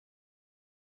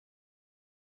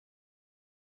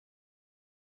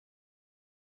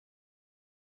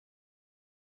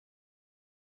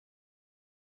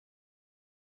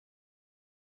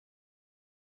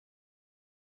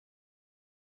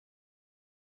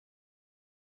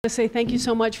To say thank you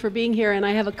so much for being here, and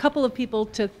I have a couple of people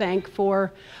to thank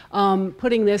for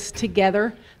putting this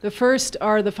together. The first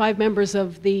are the 5 members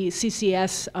of the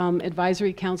CCS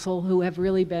Advisory Council who have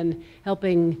really been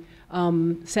helping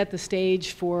set the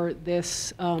stage for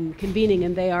this convening,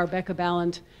 and they are Becca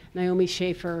Ballant, Naomi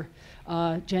Schaefer,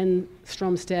 Jen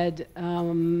Stromstead,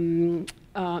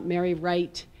 Mary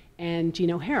Wright, and Jean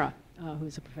O'Hara, who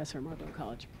is a professor at Marlboro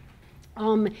College.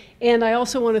 And I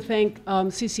also want to thank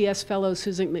CCS fellows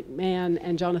Susan McMahon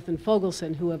and Jonathan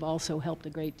Fogelson, who have also helped a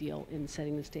great deal in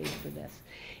setting the stage for this.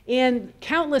 And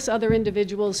countless other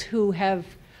individuals who have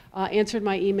answered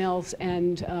my emails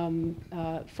and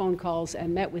phone calls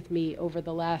and met with me over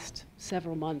the last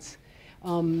several months,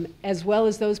 as well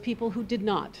as those people who did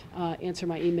not answer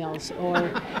my emails,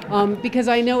 or because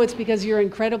I know it's because you're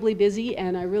incredibly busy,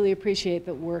 and I really appreciate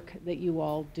the work that you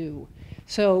all do.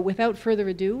 So without further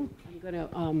ado, I'm going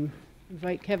to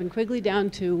invite Kevin Quigley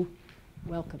down to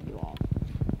welcome you all.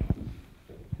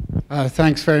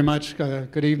 Thanks very much.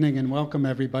 Good evening and welcome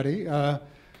everybody.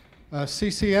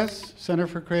 CCS, Center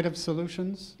for Creative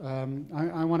Solutions.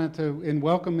 I wanted to, in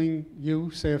welcoming you,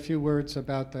 say a few words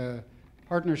about the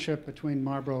partnership between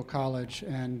Marlboro College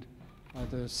and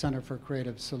the Center for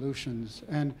Creative Solutions.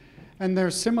 And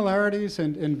there's similarities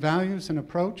in values and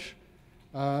approach.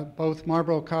 Both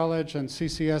Marlboro College and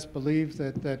CCS believe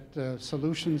that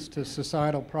solutions to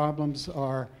societal problems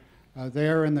are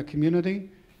there in the community.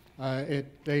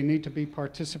 They need to be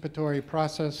participatory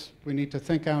process. We need to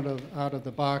think out of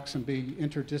the box and be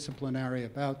interdisciplinary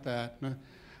about that.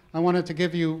 I wanted to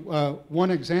give you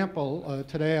one example.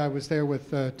 Today I was there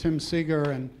with Tim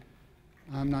Seeger, and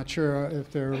I'm not sure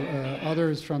if there are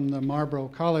others from the Marlboro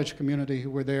College community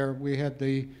who were there. We had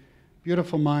the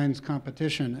Beautiful Minds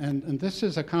competition, and this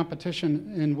is a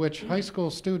competition in which high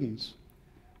school students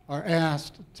are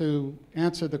asked to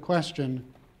answer the question,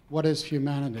 what is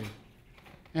humanity?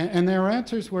 And their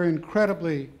answers were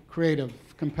incredibly creative,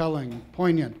 compelling,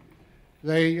 poignant.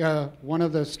 One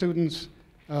of the students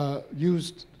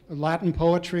used Latin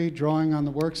poetry, drawing on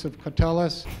the works of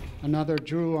Catullus. Another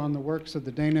drew on the works of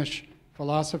the Danish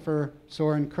philosopher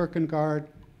Søren Kierkegaard.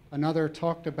 Another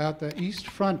talked about the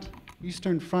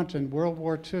Eastern Front in World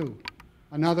War II.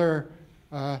 Another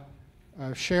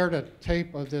shared a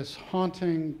tape of this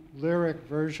haunting lyric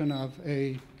version of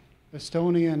a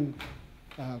Estonian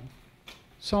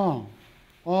song,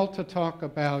 all to talk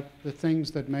about the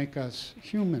things that make us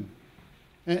human.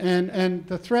 And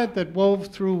the thread that wove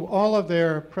through all of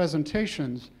their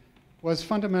presentations was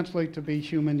fundamentally, to be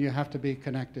human, you have to be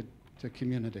connected to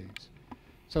communities.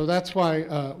 So that's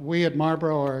why we at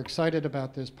Marlboro are excited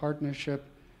about this partnership.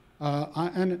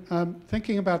 And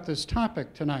thinking about this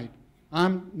topic tonight,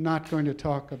 I'm not going to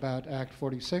talk about Act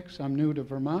 46. I'm new to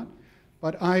Vermont.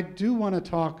 But I do want to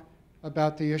talk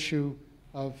about the issue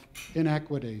of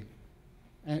inequity.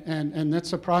 And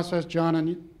that's a process, John,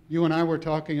 and you and I were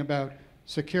talking about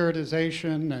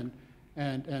securitization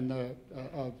and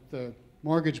of the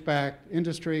mortgage-backed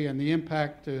industry and the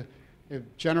impact to a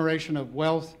generation of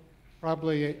wealth,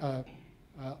 probably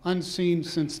unseen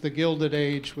since the Gilded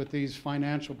Age with these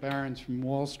financial barons from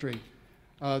Wall Street.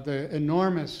 The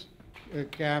enormous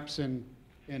gaps in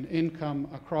income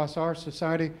across our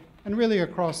society and really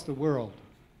across the world.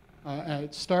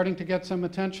 It's starting to get some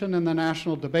attention in the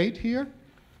national debate here.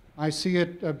 I see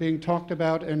it being talked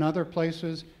about in other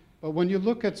places. But when you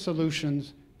look at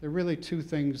solutions, there are really 2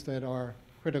 things that are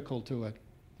critical to it.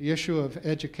 The issue of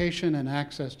education and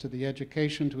access to the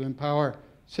education to empower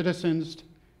citizens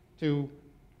to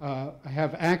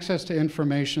have access to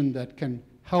information that can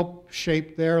help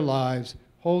shape their lives,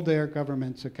 hold their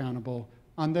governments accountable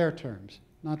on their terms,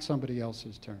 not somebody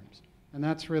else's terms. And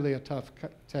that's really a tough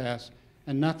task,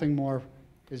 and nothing more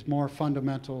is more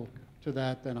fundamental to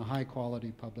that than a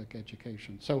high-quality public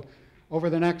education. So over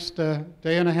the next day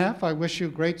and a half, I wish you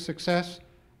great success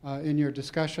in your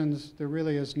discussions. There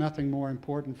really is nothing more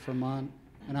important for Vermont,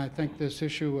 and I think this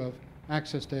issue of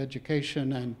access to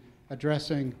education and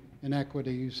addressing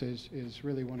inequities is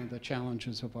really one of the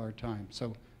challenges of our time.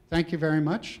 So thank you very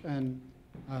much, and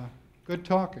good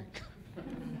talking.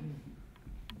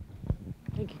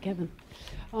 Thank you, Kevin.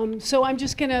 So I'm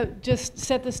just going to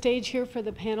set the stage here for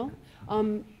the panel.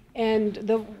 And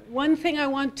the one thing I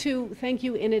want to thank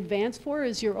you in advance for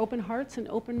is your open hearts and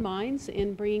open minds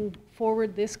in bringing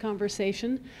forward this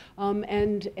conversation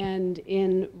and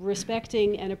in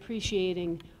respecting and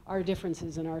appreciating our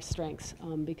differences and our strengths,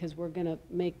 because we're going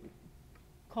to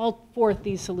call forth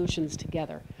these solutions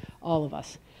together, all of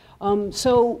us.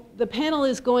 So the panel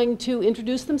is going to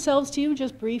introduce themselves to you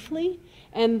just briefly,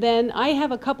 and then I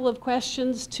have a couple of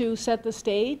questions to set the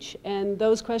stage, and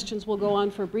those questions will go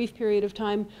on for a brief period of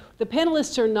time. The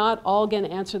panelists are not all going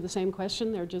to answer the same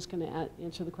question. They're just going to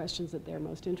answer the questions that they're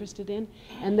most interested in.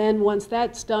 And then once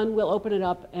that's done, we'll open it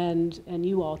up, and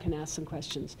you all can ask some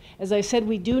questions. As I said,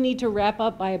 we do need to wrap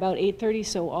up by about 8:30,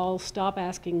 so I'll stop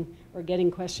asking or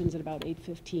getting questions at about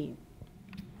 8:15.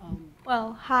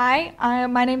 Well, hi,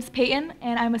 my name's Peyton,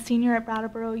 and I'm a senior at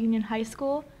Brattleboro Union High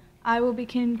School. I will be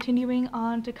continuing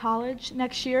on to college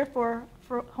next year for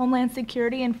Homeland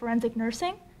Security and Forensic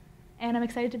Nursing, and I'm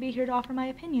excited to be here to offer my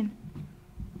opinion.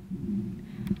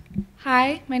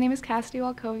 Hi, my name is Cassidy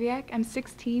Walkowiak. I'm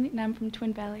 16, and I'm from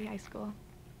Twin Valley High School.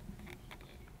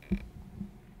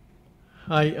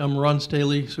 Hi, I'm Ron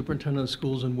Staley, Superintendent of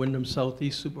Schools in Wyndham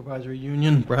Southeast Supervisory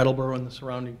Union, Brattleboro and the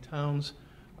surrounding towns.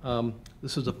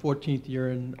 This is the 14th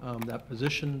year in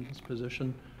this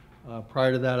position.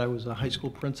 Prior to that, I was a high school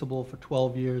principal for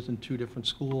 12 years in 2 different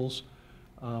schools.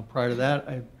 Prior to that,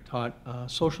 I taught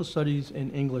social studies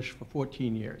and English for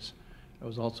 14 years. I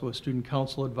was also a student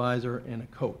council advisor and a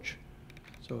coach.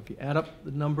 So if you add up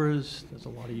the numbers, there's a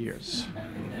lot of years.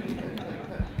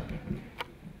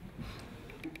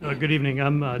 Good evening.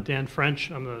 I'm Dan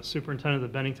French. I'm the superintendent of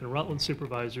the Bennington-Rutland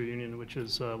Supervisory Union, which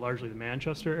is largely the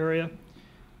Manchester area.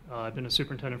 I've been a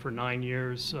superintendent for 9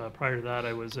 years. Prior to that,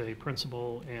 I was a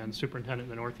principal and superintendent in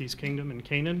the Northeast Kingdom in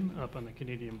Canaan, up on the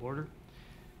Canadian border.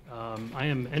 I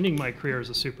am ending my career as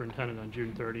a superintendent on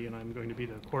June 30, and I'm going to be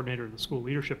the coordinator of the school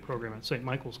leadership program at St.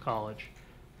 Michael's College.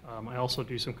 I also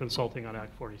do some consulting on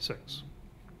Act 46.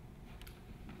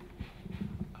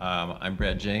 I'm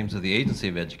Brad James of the Agency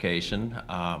of Education.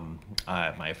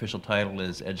 My official title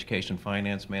is Education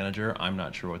Finance Manager. I'm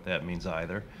not sure what that means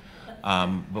either.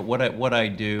 But what I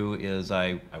do is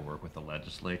I work with the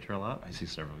legislature a lot. I see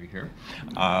several of you here.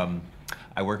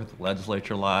 I work with the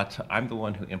legislature a lot. I'm the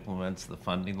one who implements the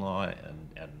funding law,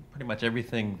 and pretty much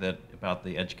everything about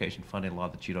the education funding law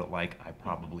that you don't like, I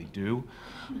probably do,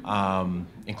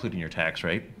 including your tax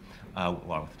rate,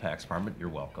 along with the tax department. You're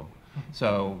welcome.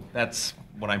 So that's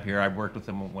what I'm here. I've worked with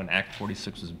them when Act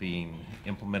 46 was being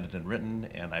implemented and written,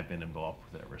 and I've been involved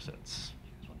with it ever since.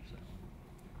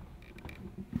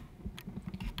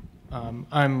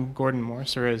 I'm Gordon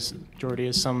Morse, or as Jordy,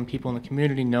 as some people in the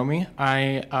community know me.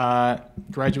 I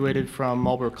graduated from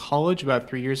Marlboro College about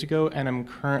 3 years ago, and I'm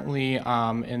currently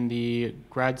in the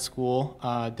grad school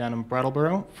down in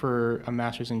Brattleboro for a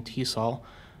master's in TESOL.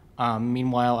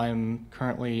 Meanwhile, I'm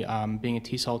currently being a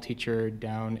TESOL teacher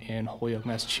down in Holyoke,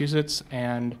 Massachusetts,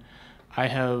 and I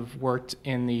have worked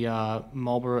in the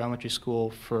Marlboro Elementary School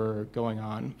for going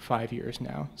on 5 years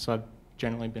now, so I've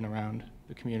generally been around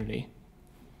the community.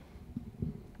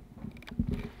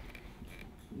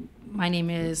 My name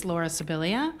is Laura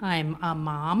Sibilia. I'm a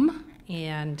mom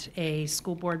and a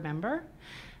school board member.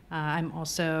 I'm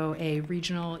also a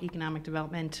regional economic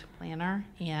development planner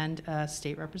and a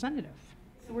state representative.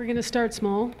 So we're going to start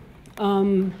small.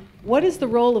 What is the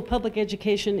role of public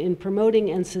education in promoting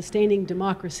and sustaining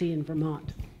democracy in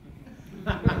Vermont?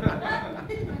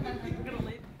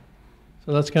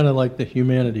 So that's kind of like the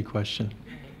humanity question.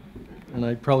 And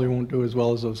I probably won't do as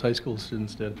well as those high school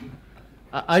students did.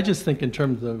 I just think in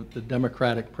terms of the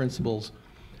democratic principles,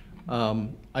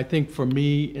 I think for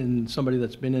me, and somebody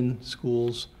that's been in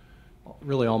schools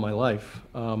really all my life,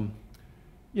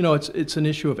 you know, it's an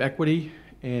issue of equity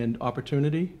and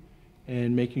opportunity,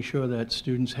 and making sure that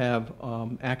students have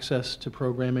access to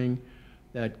programming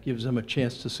that gives them a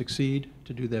chance to succeed,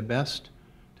 to do their best,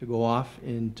 to go off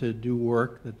and to do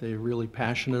work that they're really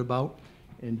passionate about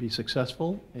and be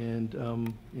successful, and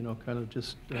you know, kind of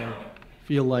just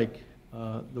feel like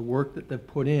the work that they've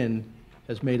put in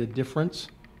has made a difference,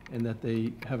 and that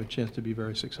they have a chance to be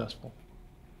very successful.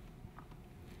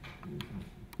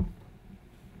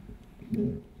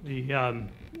 I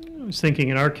was thinking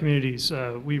in our communities,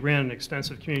 we ran an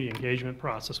extensive community engagement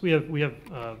process. We have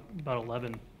about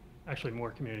 11, actually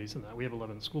more communities than that. We have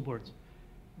 11 school boards.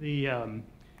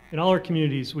 In all our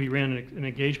communities, we ran an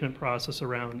engagement process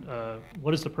around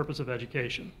what is the purpose of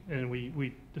education, and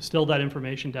we distilled that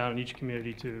information down in each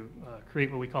community to create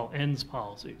what we call ends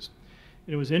policies.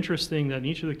 And it was interesting that in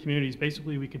each of the communities,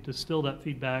 basically we could distill that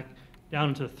feedback down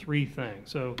into 3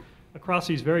 things. So across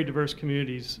these very diverse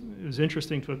communities, it was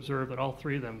interesting to observe that all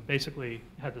 3 of them basically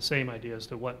had the same idea as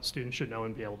to what students should know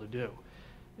and be able to do.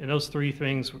 And those 3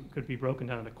 things could be broken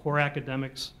down into core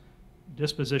academics,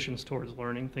 dispositions towards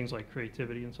learning, things like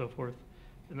creativity and so forth.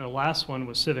 And the last one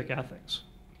was civic ethics.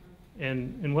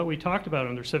 And what we talked about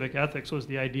under civic ethics was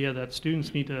the idea that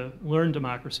students need to learn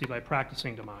democracy by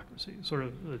practicing democracy, sort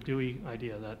of the Dewey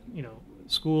idea that, you know,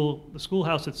 the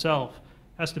schoolhouse itself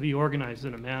has to be organized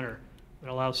in a manner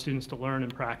that allows students to learn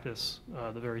and practice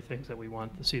the very things that we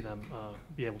want to see them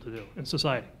be able to do in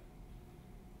society.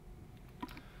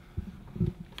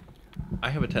 I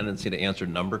have a tendency to answer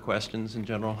number questions in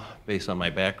general based on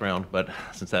my background, but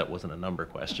since that wasn't a number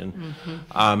question.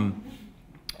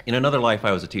 In another life,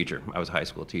 I was a teacher. I was a high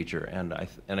school teacher, and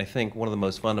I think one of the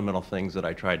most fundamental things that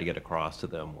I tried to get across to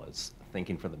them was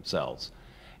thinking for themselves.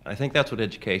 And I think that's what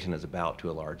education is about to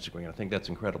a large degree, and I think that's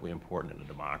incredibly important in a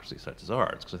democracy such as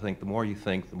ours, because I think the more you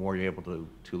think, the more you're able to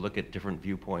look at different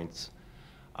viewpoints,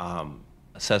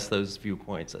 assess those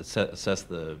viewpoints, assess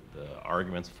the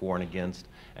arguments for and against,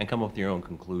 and come up with your own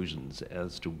conclusions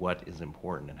as to what is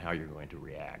important and how you're going to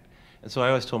react. And so I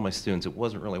always told my students it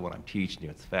wasn't really what I'm teaching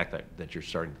you, it's the fact that you're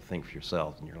starting to think for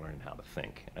yourselves and you're learning how to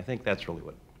think. I think that's really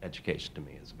what education to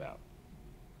me is about.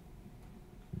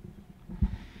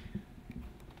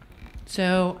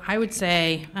 So I would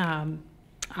say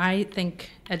I think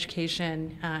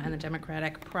education and the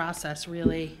democratic process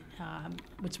really,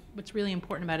 what's really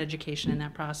important about education in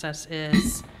that process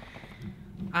is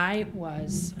I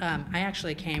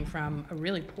actually came from a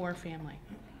really poor family.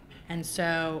 And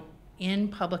so in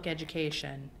public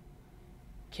education,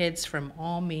 kids from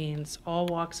all means, all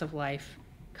walks of life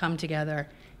come together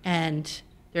and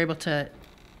they're able to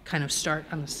kind of start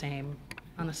on the same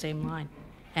line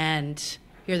and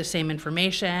hear the same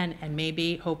information and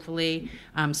maybe, hopefully,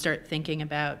 start thinking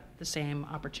about the same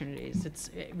opportunities.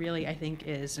 It really, I think,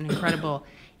 is an incredible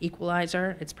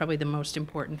equalizer. It's probably the most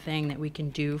important thing that we can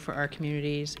do for our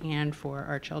communities and for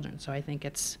our children. So I think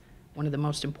it's one of the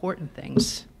most important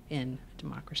things in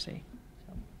democracy.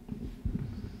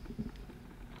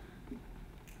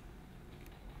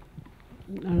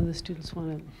 None of the students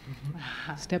want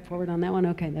to step forward on that one?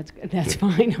 Okay, that's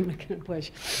fine. I'm not going to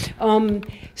push.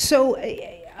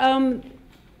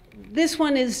 This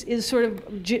one is sort of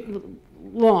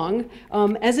long.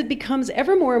 As it becomes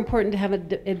ever more important to have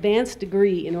an advanced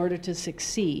degree in order to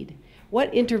succeed,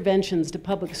 what interventions do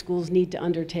public schools need to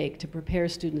undertake to prepare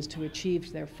students to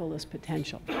achieve their fullest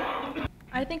potential?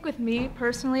 I think with me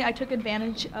personally, I took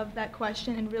advantage of that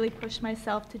question and really pushed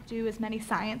myself to do as many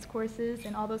science courses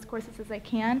and all those courses as I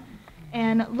can.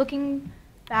 And looking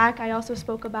back, I also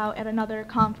spoke about at another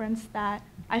conference that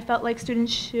I felt like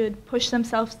students should push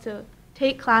themselves to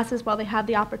take classes while they have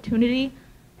the opportunity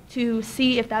to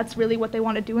see if that's really what they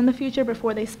want to do in the future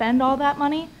before they spend all that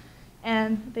money,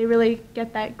 and they really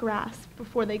get that grasp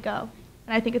before they go.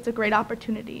 And I think it's a great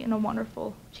opportunity and a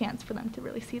wonderful chance for them to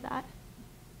really see that.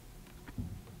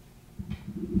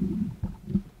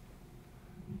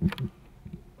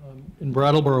 In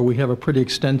Brattleboro, we have a pretty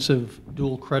extensive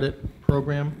dual credit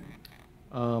program.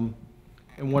 And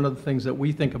one of the things that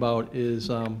we think about is,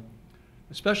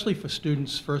 especially for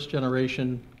students first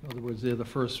generation, in other words, they're the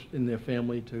first in their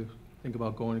family to think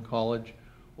about going to college,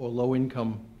 or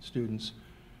low-income students,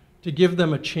 to give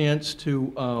them a chance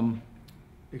to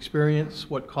experience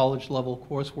what college-level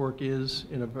coursework is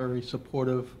in a very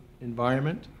supportive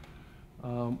environment.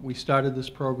 We started this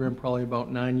program probably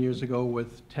about 9 years ago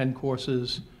with 10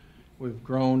 courses. We've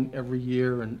grown every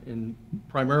year, and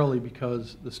primarily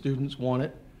because the students want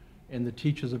it and the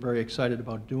teachers are very excited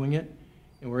about doing it.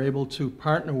 And we're able to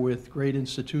partner with great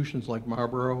institutions like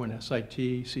Marlboro and SIT,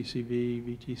 CCV,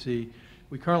 VTC.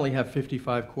 We currently have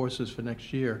 55 courses for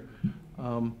next year.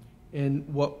 And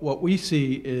what we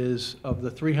see is, of the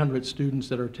 300 students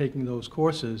that are taking those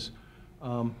courses,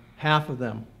 half of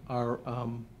them are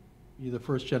either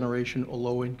first generation or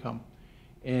low income.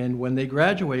 And when they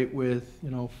graduate with,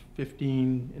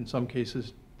 15, in some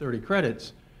cases 30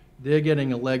 credits, they're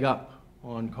getting a leg up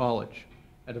on college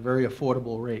at a very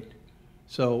affordable rate.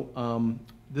 So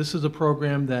this is a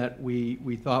program that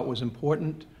we thought was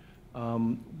important.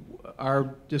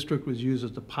 Our district was used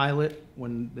as a pilot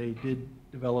when they did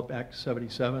develop Act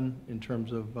 77 in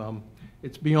terms of,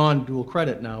 it's beyond dual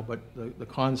credit now, but the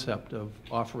concept of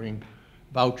offering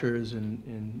vouchers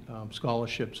and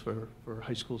scholarships for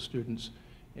high school students.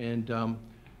 And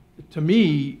to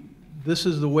me, this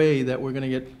is the way that we're going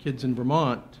to get kids in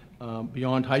Vermont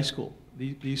beyond high school.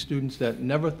 These students that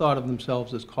never thought of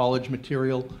themselves as college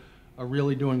material are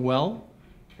really doing well,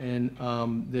 and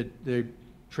that they're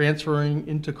transferring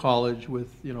into college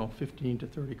with 15 to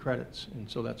 30 credits, and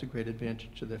so that's a great advantage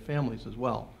to their families as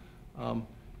well. And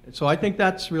so I think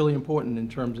that's really important in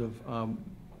terms of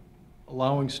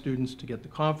allowing students to get the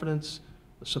confidence,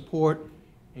 the support,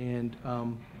 and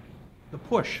the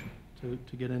push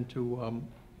to get into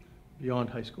beyond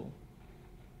high school.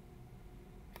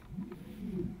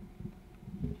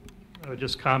 I would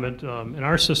just comment, in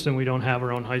our system, we don't have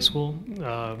our own high school.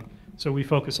 So we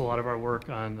focus a lot of our work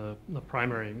on the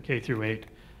primary K through 8.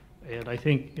 And I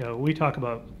think we talk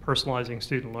about personalizing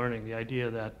student learning, the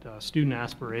idea that student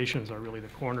aspirations are really the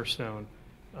cornerstone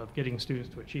of getting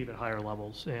students to achieve at higher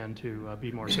levels and to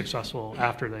be more successful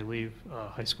after they leave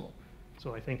high school.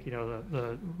 So I think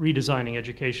the redesigning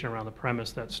education around the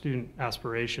premise that student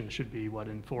aspiration should be what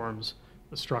informs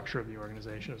the structure of the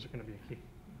organization is going to be a key.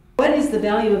 What is the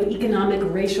value of economic,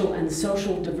 racial, and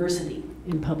social diversity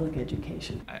in public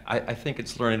education? I think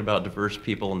it's learning about diverse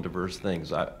people and diverse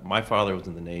things. My father was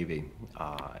in the Navy,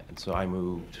 and so I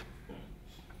went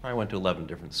to 11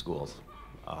 different schools,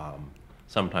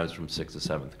 sometimes from 6th to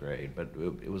 7th grade, but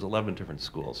it was 11 different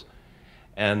schools.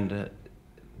 And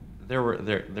there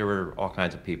were all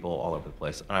kinds of people all over the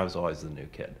place, and I was always the new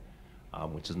kid.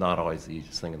 Which is not always the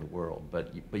easiest thing in the world,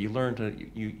 but you learn to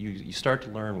you start to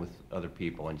learn with other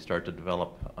people, and you start to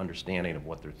develop understanding of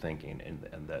what they're thinking,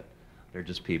 and that they're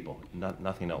just people.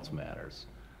 Nothing else matters.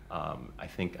 I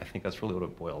think that's really what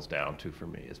it boils down to for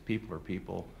me. Is people are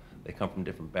people. They come from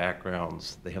different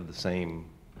backgrounds. They have the same,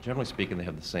 generally speaking, they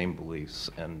have the same beliefs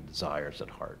and desires at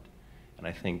heart. And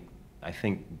I think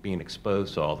being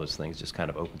exposed to all those things just kind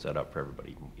of opens that up for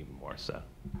everybody even more so.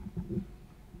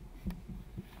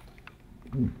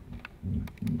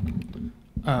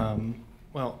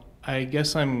 Well, I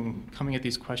guess I'm coming at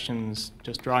these questions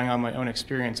just drawing on my own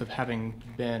experience of having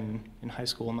been in high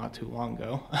school not too long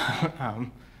ago.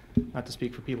 Not to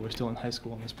speak for people who are still in high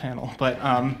school in this panel, but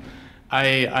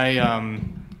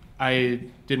I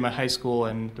did my high school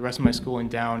and the rest of my schooling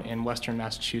down in Western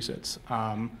Massachusetts,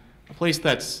 a place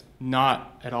that's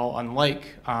not at all unlike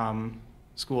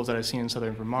schools that I've seen in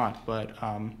Southern Vermont, but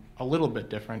a little bit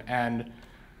different. And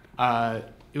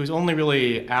it was only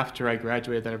really after I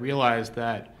graduated that I realized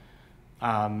that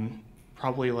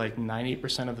probably like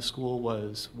 98% of the school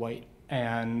was white.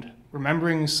 And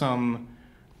remembering some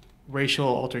racial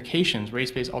altercations,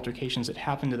 race-based altercations that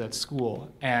happened at that school.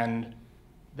 And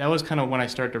that was kind of when I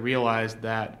started to realize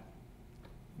that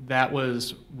that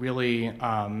was really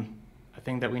a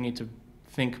thing that we need to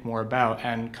think more about.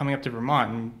 And coming up to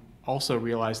Vermont and also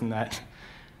realizing that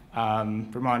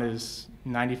Vermont is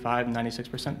 95,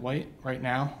 96% white right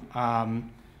now.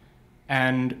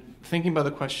 And thinking about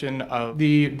the question of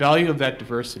the value of that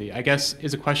diversity, I guess,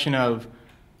 is a question of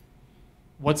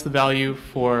what's the value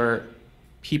for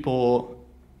people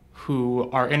who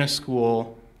are in a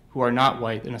school who are not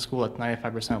white, in a school that's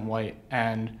 95% white,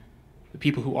 and the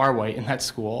people who are white in that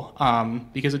school,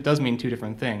 because it does mean two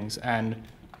different things. And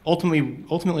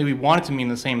ultimately we want it to mean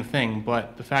the same thing,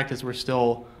 but the fact is we're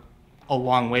still a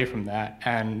long way from that.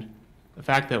 And the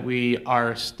fact that we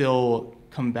are still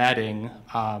combating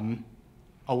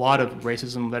a lot of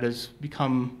racism that has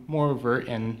become more overt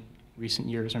in recent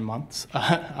years or months.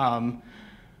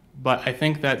 But I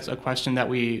think that's a question that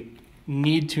we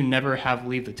need to never have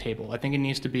leave the table. I think it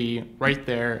needs to be right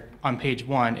there on page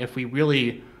 1 if we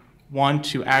really want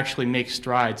to actually make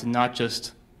strides and not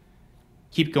just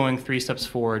keep going 3 steps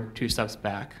forward, 2 steps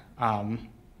back.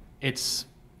 It's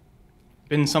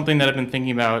been something that I've been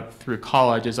thinking about through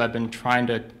college as I've been trying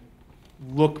to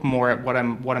look more at what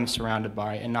I'm surrounded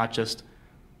by and not just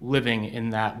living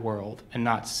in that world and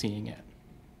not seeing it.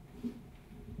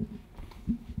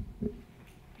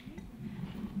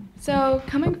 So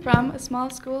coming from a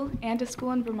small school and a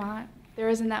school in Vermont, there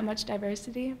isn't that much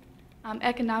diversity.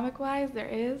 Economic-wise, there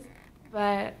is,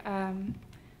 but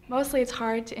mostly it's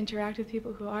hard to interact with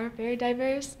people who are very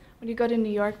diverse. When you go to New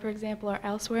York, for example, or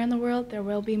elsewhere in the world, there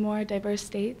will be more diverse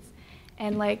states.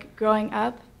 And like growing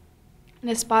up in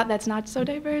a spot that's not so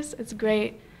diverse, it's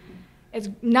great. It's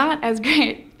not as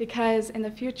great because in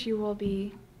the future you will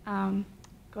be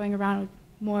going around with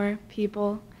more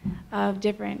people of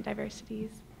different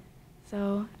diversities.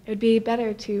 So it would be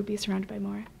better to be surrounded by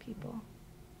more people.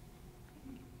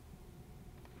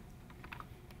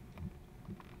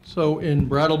 So in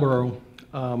Brattleboro,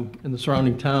 in the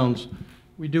surrounding towns,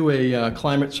 we do a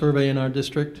climate survey in our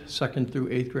district, 2nd through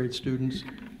 8th grade students.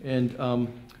 And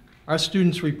our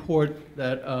students report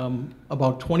that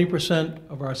about 20%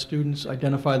 of our students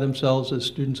identify themselves as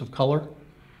students of color.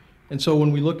 And so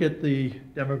when we look at the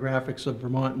demographics of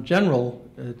Vermont in general,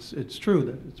 it's true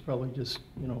that it's probably just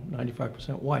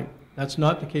 95% white. That's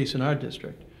not the case in our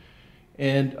district.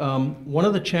 And one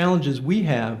of the challenges we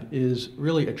have is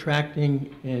really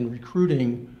attracting and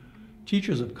recruiting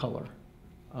teachers of color.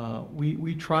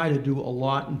 We try to do a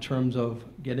lot in terms of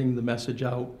getting the message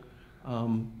out.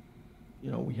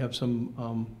 We have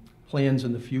some plans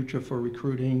in the future for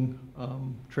recruiting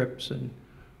trips and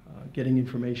getting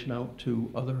information out to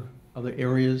other other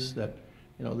areas that,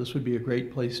 you know, this would be a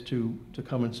great place to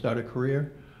come and start a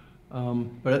career.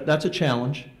 But that's a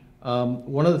challenge.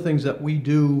 One of the things that we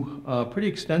do pretty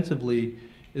extensively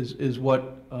is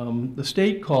what the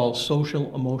state calls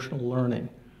social emotional learning.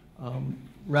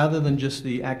 Rather than just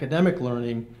the academic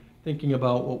learning, thinking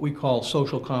about what we call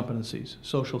social competencies,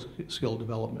 social skill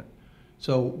development.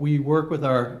 So we work with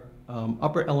our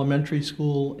upper elementary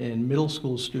school and middle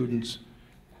school students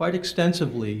quite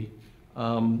extensively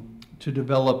to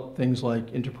develop things like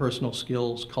interpersonal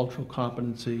skills, cultural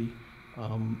competency,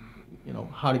 you know,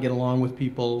 how to get along with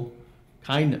people,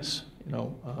 kindness. You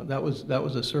know, that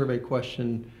was a survey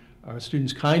question: are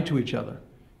students kind to each other?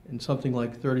 And something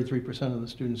like 33% of the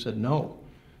students said no.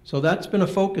 So that's been a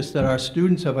focus that our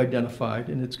students have identified,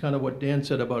 and it's kind of what Dan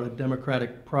said about a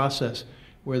democratic process,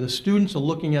 where the students are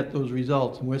looking at those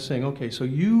results, and we're saying, okay, so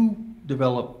you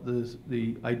develop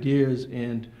the ideas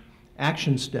and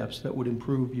action steps that would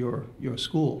improve your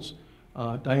schools.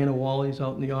 Diana Wally's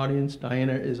out in the audience.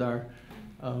 Diana is our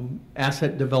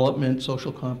asset development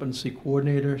social competency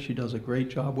coordinator. She does a great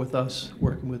job with us,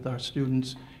 working with our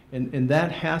students, and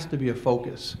that has to be a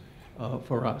focus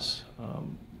for us.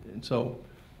 And so,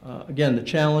 again, the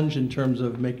challenge in terms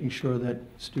of making sure that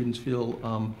students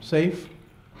feel safe,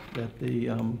 that they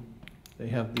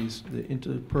have the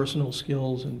interpersonal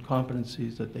skills and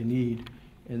competencies that they need,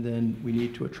 and then we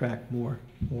need to attract more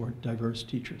diverse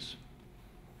teachers.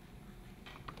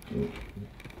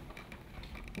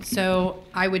 So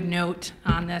I would note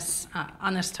on this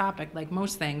topic, like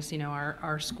most things, you know,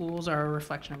 our schools are a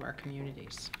reflection of our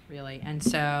communities, really. And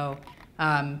so,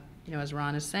 you know, as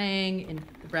Ron is saying, in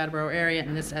the Brattleboro area,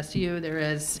 in this SU, there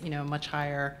is, you know, much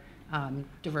higher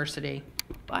diversity,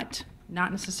 but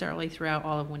not necessarily throughout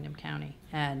all of Windham County.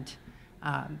 And,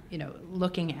 you know,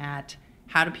 looking at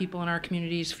how do people in our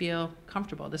communities feel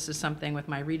comfortable? This is something with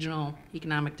my regional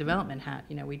economic development hat,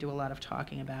 you know, we do a lot of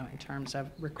talking about in terms of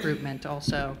recruitment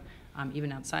also,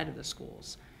 even outside of the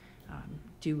schools.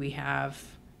 Do we have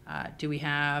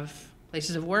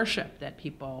places of worship that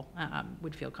people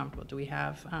would feel comfortable? Do we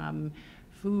have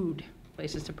food,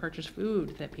 places to purchase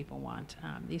food that people want?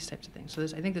 These types of things. So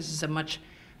I think this is a much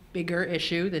bigger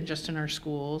issue than just in our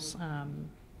schools.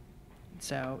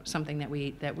 So something that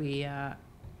we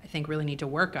I think really need to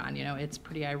work on. You know, it's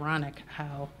pretty ironic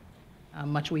how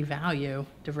much we value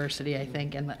diversity, I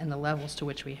think, and the levels to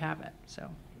which we have it. So.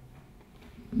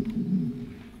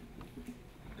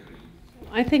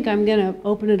 I think I'm going to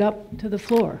open it up to the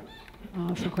floor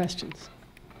for questions.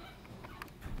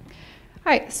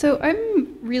 Hi, so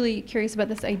I'm really curious about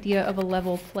this idea of a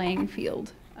level playing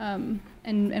field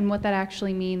and what that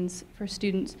actually means for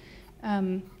students.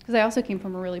 Because I also came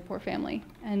from a really poor family,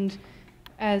 and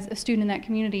as a student in that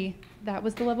community, that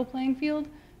was the level playing field,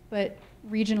 but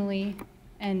regionally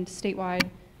and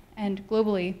statewide and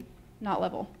globally, not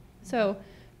level. So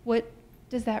what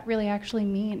does that really actually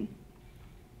mean?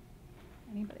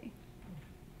 Anybody?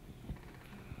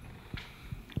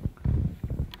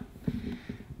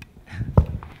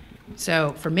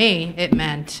 So for me, it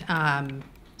meant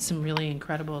some really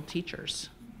incredible teachers,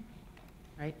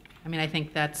 right? I mean, I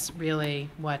think that's really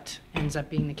what ends up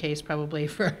being the case probably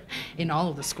for in all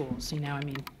of the schools, you know. I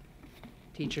mean,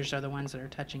 teachers are the ones that are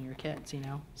touching your kids, you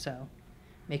know. So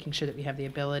making sure that we have the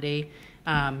ability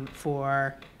to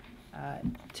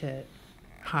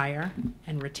hire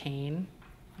and retain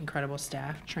incredible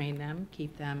staff, train them,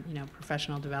 keep them, you know,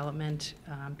 professional development,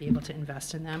 be able to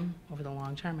invest in them over the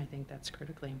long term. I think that's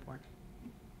critically important.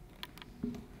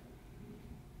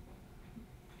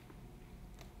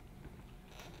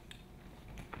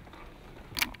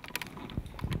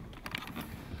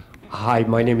 Hi,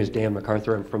 my name is Dan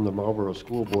MacArthur. I'm from the Marlboro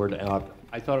School Board.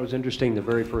 I thought it was interesting, the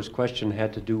very first question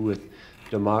had to do with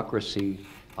democracy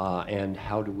and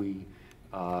how do we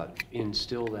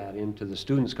instill that into the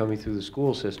students coming through the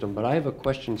school system. But I have a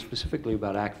question specifically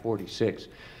about Act 46.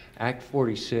 Act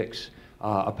 46,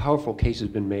 a powerful case has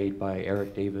been made by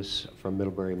Eric Davis from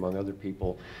Middlebury, among other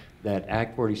people, that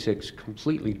Act 46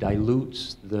 completely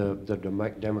dilutes the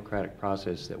democratic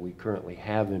process that we currently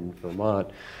have in Vermont.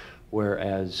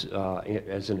 Whereas,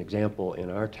 as an example,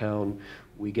 in our town,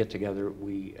 we get together,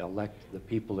 we elect the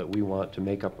people that we want to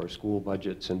make up our school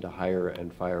budgets and to hire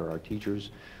and fire our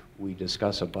teachers. We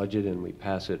discuss a budget and we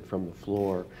pass it from the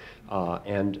floor.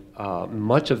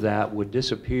 Much of that would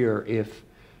disappear if,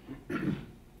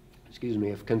 excuse me,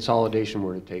 if consolidation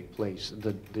were to take place.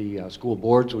 The school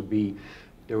boards would be,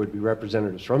 there would be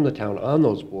representatives from the town on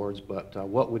those boards, but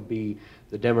what would be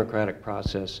the democratic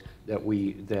process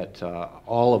that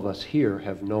all of us here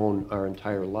have known our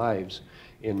entire lives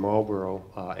in Marlboro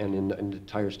and in the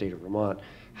entire state of Vermont?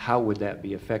 How would that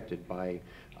be affected by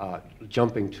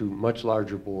jumping to much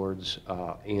larger boards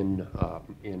in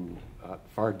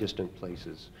far distant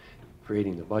places,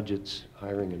 creating the budgets,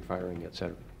 hiring and firing, et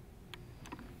cetera.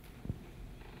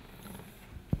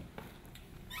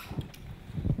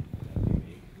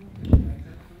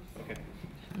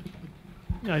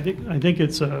 Yeah, I think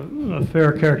it's a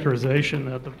fair characterization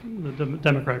that the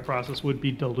democratic process would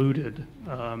be diluted,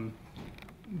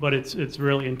 but it's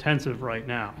really intensive right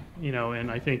now,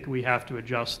 and I think we have to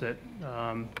adjust it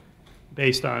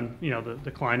based on the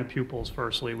decline of pupils.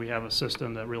 Firstly, we have a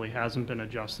system that really hasn't been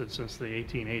adjusted since the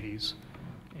 1880s,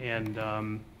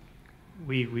 and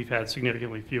we've had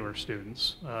significantly fewer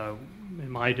students. In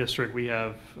my district, we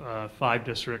have 5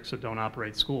 districts that don't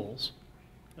operate schools.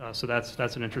 So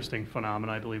that's an interesting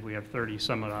phenomenon. I believe we have 30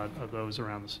 some odd of those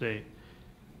around the state.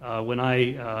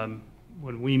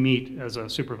 When we meet as a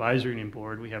supervisory union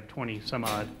board, we have 20 some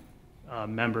odd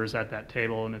members at that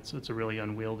table, and it's a really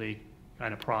unwieldy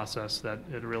kind of process that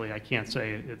I can't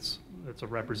say it's a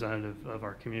representative of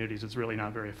our communities. It's really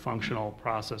not very a functional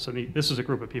process. I mean, this is a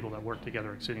group of people that work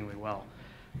together exceedingly well.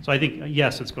 So I think,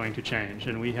 yes, it's going to change,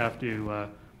 and we have to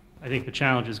I think the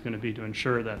challenge is going to be to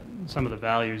ensure that some of the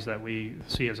values that we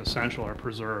see as essential are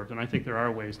preserved, and I think there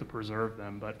are ways to preserve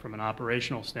them, but from an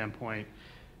operational standpoint,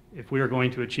 if we are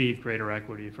going to achieve greater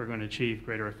equity, if we're going to achieve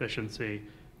greater efficiency,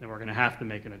 then we're going to have to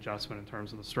make an adjustment in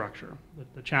terms of the structure.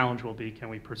 The challenge will be, can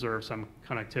we preserve some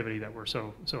connectivity that we're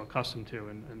so accustomed to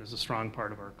and is a strong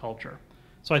part of our culture.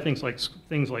 So I think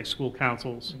things like school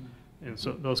councils and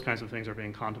so those kinds of things are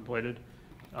being contemplated.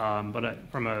 But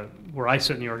from where I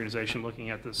sit in the organization, looking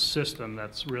at this system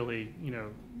that's really,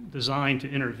 designed to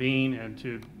intervene and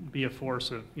to be a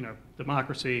force of,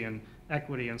 democracy and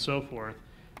equity and so forth,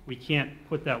 we can't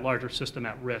put that larger system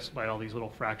at risk by all these little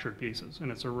fractured pieces.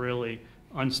 And it's a really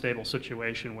unstable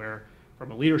situation where,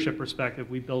 from a leadership perspective,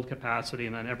 we build capacity,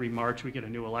 and then every March we get a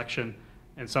new election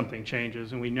and something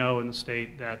changes. And we know in the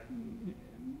state that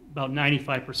about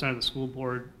 95% of the school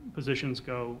board positions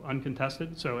go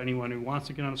uncontested, so anyone who wants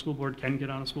to get on a school board can get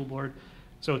on a school board.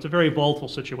 So it's a very volatile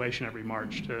situation every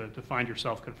March to find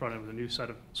yourself confronted with a new set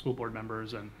of school board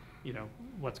members and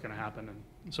what's going to happen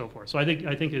and so forth. So I think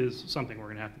it is something we're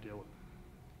going to have to deal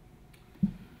with.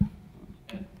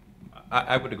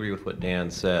 I would agree with what Dan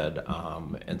said,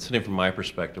 and sitting from my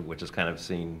perspective, which has kind of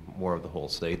seen more of the whole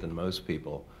state than most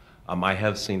people, I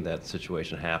have seen that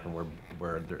situation happen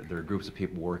where there are groups of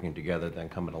people working together, then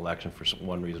come an election for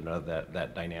one reason or another,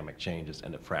 that dynamic changes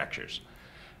and it fractures.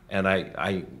 And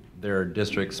there are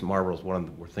districts, Marlboro's one of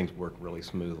them, where things work really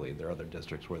smoothly. There are other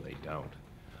districts where they don't.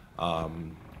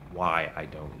 Why, I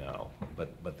don't know,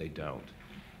 but they don't.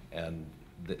 And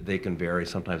they can vary.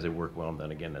 Sometimes they work well, and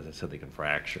then again, as I said, they can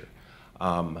fracture.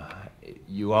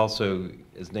 You also,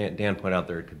 as Dan pointed out,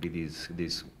 there could be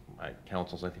these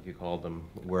councils, I think you called them,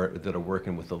 that are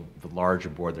working with the larger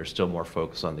board. They're still more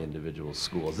focused on the individual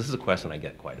schools. This is a question I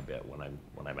get quite a bit when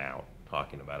I'm out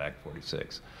talking about Act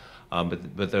 46.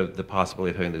 But the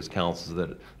possibility of having those councils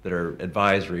that are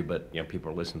advisory, but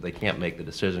people are listening, they can't make the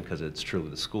decision because it's truly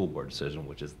the school board decision,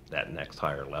 which is that next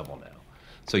higher level now.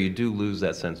 So you do lose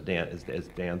that sense, as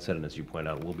Dan said, and as you point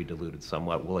out, it will be diluted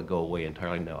somewhat. Will it go away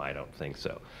entirely? No, I don't think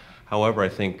so. However, I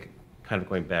think, kind of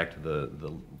going back to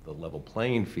the level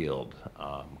playing field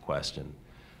question,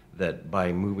 that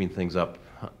by moving things up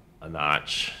a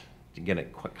notch to get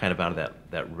it kind of out of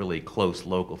that really close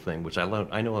local thing, which I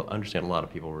understand a lot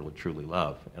of people really truly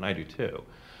love, and I do too,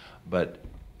 but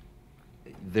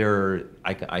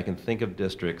I can think of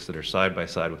districts that are side by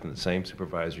side within the same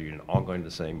supervisory union, all going to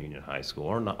the same union high school,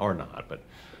 or not,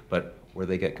 but where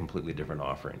they get completely different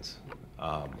offerings.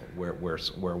 Where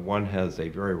one has a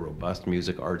very robust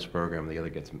music arts program, the other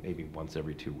gets maybe once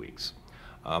every 2 weeks.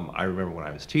 I remember when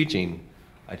I was teaching,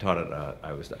 I taught at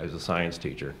I was a science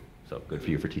teacher, so good for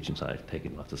you for teaching science,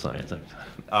 taking lots of science.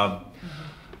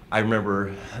 I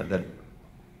remember that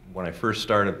when I first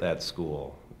started that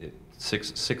school,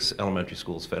 six elementary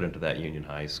schools fed into that union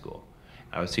high school.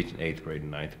 I was teaching 8th grade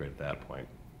and 9th grade at that point.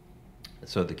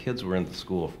 So the kids were in the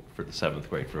school for the 7th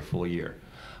grade for a full year.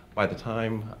 By the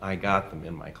time I got them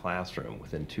in my classroom,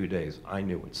 within 2 days, I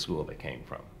knew which school they came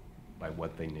from, by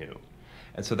what they knew.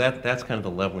 And so that's kind of the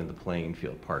leveling the playing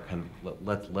field part. Kind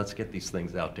of let's get these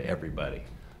things out to everybody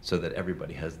so that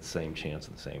everybody has the same chance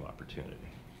and the same opportunity.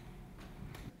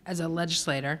 As a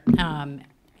legislator,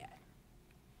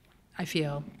 I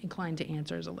feel inclined to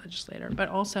answer as a legislator, but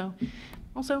also,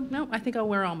 no, I think I'll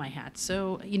wear all my hats.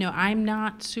 So, I'm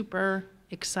not super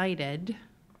excited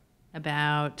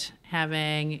about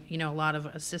having, a lot of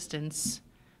assistants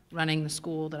running the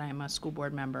school that I'm a school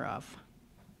board member of.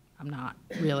 I'm not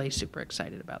really super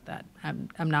excited about that.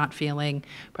 I'm not feeling,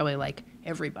 probably like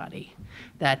everybody,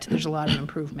 that there's a lot of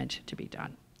improvement to be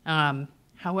done.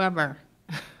 However,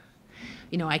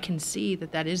 you know, I can see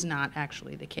that that is not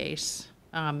actually the case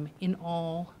in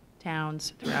all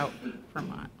towns throughout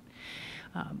Vermont.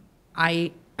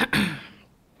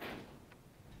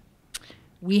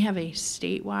 We have a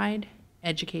statewide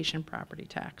education property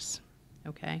tax,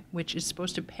 okay, which is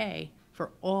supposed to pay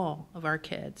for all of our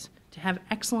kids to have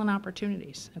excellent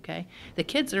opportunities, okay? The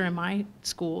kids that are in my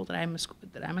school, that I'm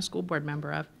a school board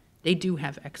member of, they do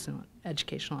have excellent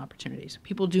educational opportunities.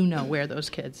 People do know where those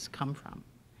kids come from.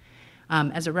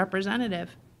 As a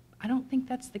representative, I don't think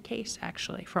that's the case,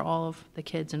 actually, for all of the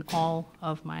kids in all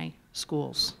of my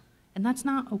schools, and that's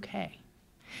not okay.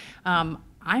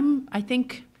 I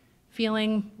think,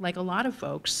 feeling like a lot of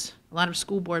folks, a lot of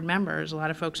school board members, a lot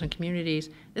of folks in communities,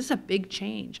 this is a big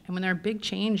change. And when there are big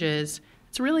changes,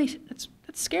 it's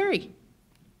scary.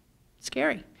 It's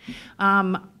scary.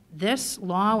 This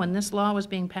law, when this law was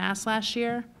being passed last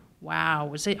year, wow,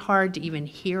 was it hard to even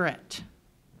hear it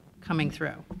coming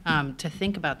through, to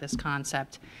think about this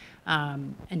concept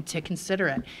and to consider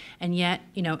it. And yet,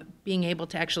 you know, being able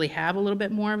to actually have a little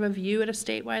bit more of a view at a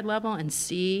statewide level and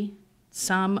see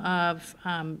some of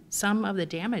the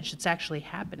damage that's actually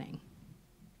happening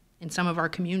in some of our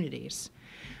communities.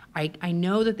 I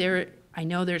know that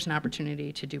there's an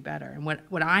opportunity to do better. And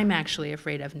what I'm actually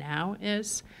afraid of now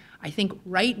is, I think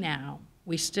right now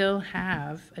we still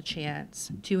have a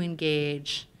chance to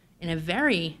engage in a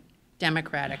very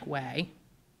democratic way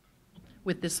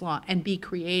with this law and be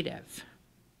creative.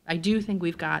 I do think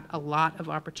we've got a lot of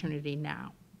opportunity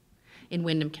now in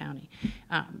Windham County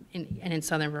and in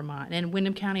southern Vermont. And in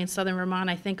Windham County and southern Vermont,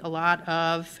 I think a lot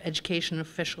of education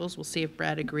officials, we'll see if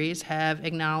Brad agrees, have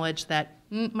acknowledged that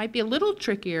it might be a little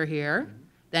trickier here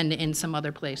than in some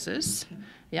other places,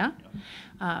 yeah?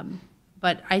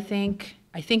 But I think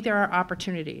there are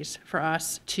opportunities for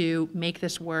us to make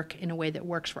this work in a way that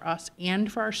works for us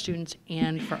and for our students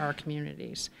and for our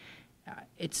communities.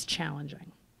 It's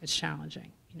challenging,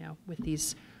 you know, with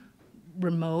these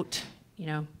remote, you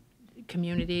know,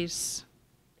 communities,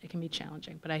 it can be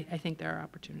challenging, but I think there are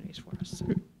opportunities for us.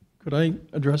 Could I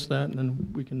address that, and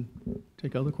then we can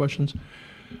take other questions?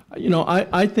 You know,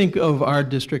 I think of our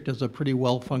district as a pretty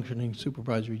well-functioning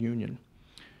supervisory union.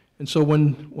 And so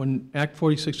when Act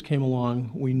 46 came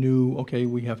along, we knew, okay,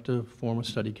 we have to form a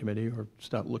study committee or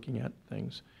start looking at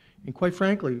things. And quite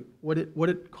frankly, what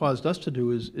it caused us to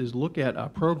do is look at our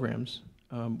programs.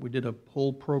 We did a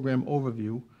whole program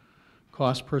overview,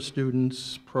 cost per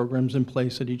students, programs in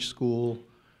place at each school,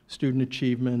 student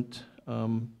achievement,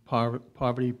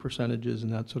 poverty percentages,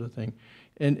 and that sort of thing.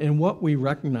 And what we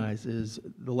recognize is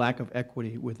the lack of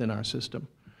equity within our system.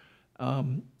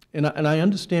 And I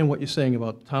understand what you're saying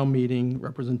about town meeting,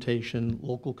 representation,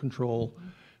 local control.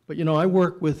 But, you know, I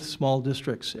work with small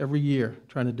districts every year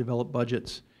trying to develop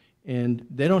budgets, and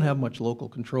they don't have much local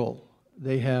control.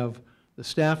 They have the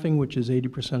staffing, which is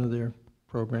 80% of their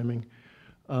programming.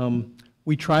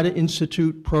 We try to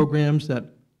institute programs that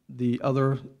the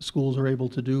other schools are able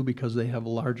to do because they have a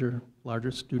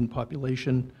larger student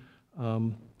population.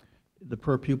 The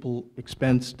per pupil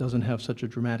expense doesn't have such a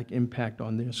dramatic impact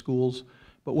on their schools.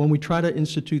 But when we try to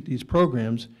institute these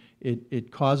programs,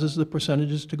 it causes the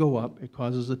percentages to go up, it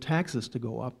causes the taxes to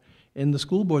go up, and the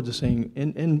school boards are saying,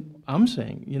 and I'm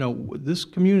saying, you know, this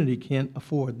community can't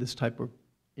afford this type of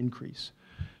increase.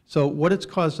 So what it's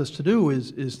caused us to do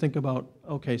is think about,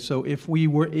 okay, so if we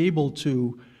were able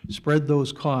to spread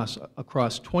those costs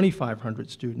across 2,500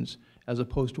 students as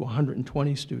opposed to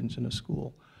 120 students in a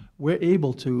school, we're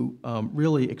able to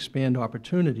really expand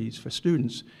opportunities for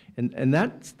students. And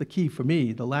that's the key for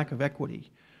me, the lack of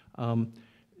equity.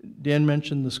 Dan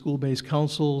mentioned the school-based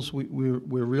councils.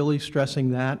 We're really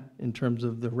stressing that in terms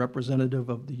of the representative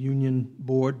of the union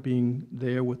board being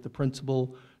there with the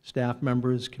principal, staff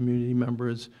members, community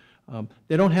members.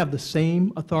 They don't have the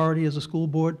same authority as a school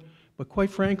board, but quite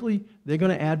frankly, they're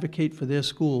going to advocate for their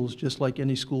schools just like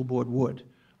any school board would.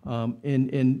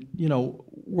 And you know,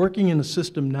 working in a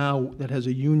system now that has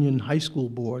a union high school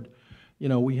board, you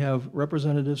know, we have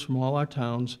representatives from all our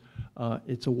towns.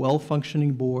 It's a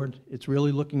well-functioning board. It's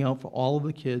really looking out for all of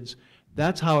the kids.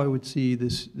 That's how I would see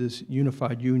this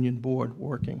unified union board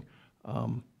working.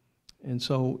 And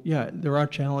so, yeah, there are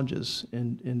challenges,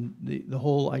 and the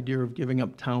whole idea of giving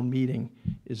up town meeting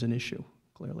is an issue,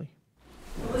 clearly.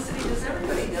 Felicity, does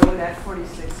everybody know what Act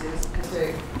 46 is?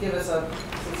 Could give us a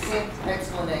succinct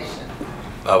explanation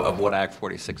of what Act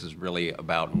 46 is really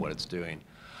about and what it's doing.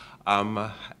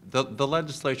 The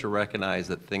legislature recognized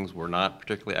that things were not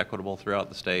particularly equitable throughout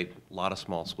the state. A lot of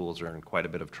small schools are in quite a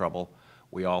bit of trouble.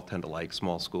 We all tend to like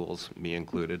small schools, me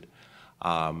included.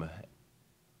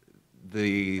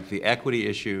 The equity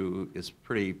issue is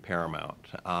pretty paramount.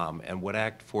 And what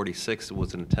Act 46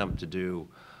 was an attempt to do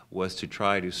was to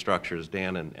try to structure, as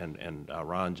Dan and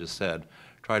Ron just said,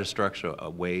 try to structure a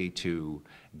way to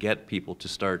get people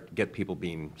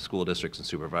being school districts and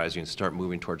supervisors, and start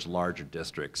moving towards larger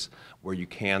districts where you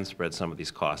can spread some of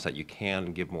these costs out, you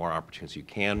can give more opportunities, you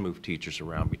can move teachers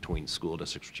around between school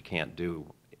districts, which you can't do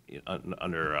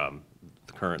under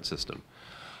the current system.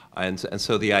 And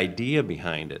so the idea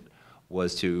behind it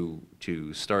was to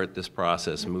start this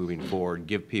process moving forward,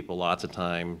 give people lots of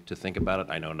time to think about it.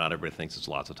 I know not everybody thinks it's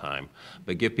lots of time,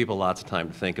 but give people lots of time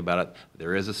to think about it.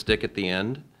 There is a stick at the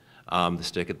end. The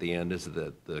stick at the end is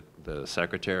that the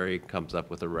secretary comes up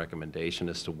with a recommendation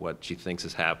as to what she thinks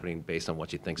is happening based on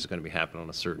what she thinks is going to be happening on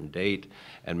a certain date,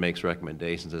 and makes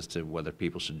recommendations as to whether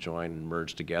people should join and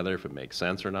merge together, if it makes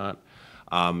sense or not.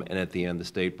 And at the end, the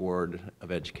State Board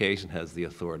of Education has the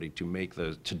authority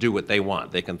to do what they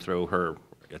want. They can throw her,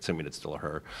 assuming it's still a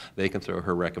her, they can throw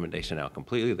her recommendation out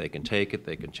completely. They can take it,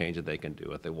 they can change it, they can do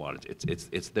what they want.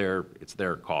 It's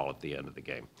their call at the end of the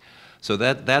game. So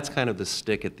that's kind of the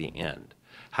stick at the end.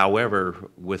 However,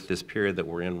 with this period that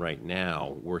we're in right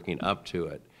now, working up to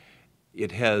it,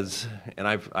 it has, and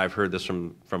I've heard this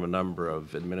from a number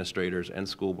of administrators and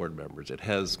school board members, it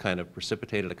has kind of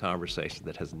precipitated a conversation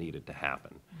that has needed to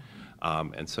happen.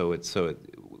 And so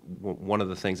one of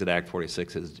the things that Act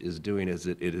 46 is doing is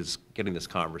it is getting this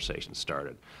conversation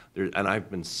started. And I've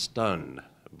been stunned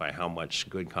by how much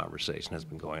good conversation has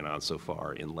been going on so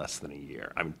far in less than a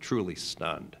year. I'm truly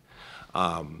stunned.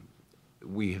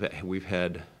 We've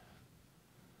had,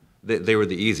 they were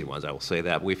the easy ones, I will say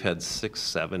that. We've had 6,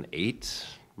 7, 8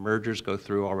 mergers go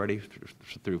through already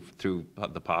through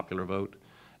the popular vote,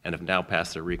 and have now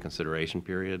passed their reconsideration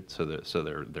period, so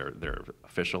they're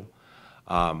official.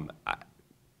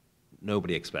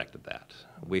 Nobody expected that.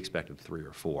 We expected 3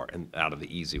 or 4, and out of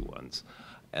the easy ones.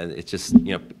 And it's just,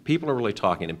 you know, people are really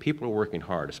talking, and people are working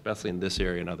hard, especially in this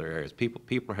area and other areas. People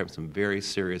are having some very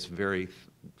serious, very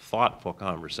thoughtful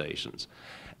conversations,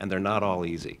 and they're not all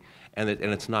easy. And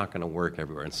it's not going to work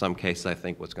everywhere. In some cases, I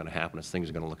think what's going to happen is things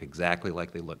are going to look exactly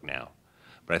like they look now.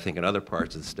 But I think in other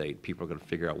parts of the state, people are going to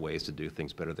figure out ways to do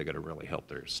things better. They're going to really help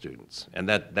their students. And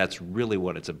that's really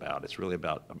what it's about. It's really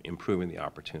about improving the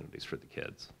opportunities for the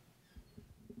kids.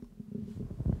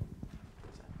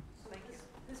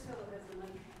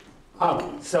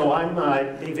 So I'm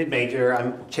David Major.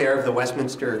 I'm chair of the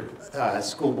Westminster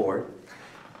School Board.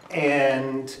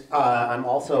 And I'm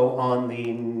also on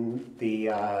the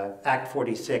Act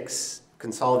 46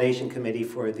 Consolidation Committee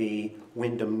for the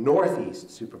Wyndham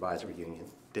Northeast Supervisory Union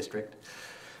District.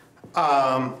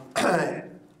 And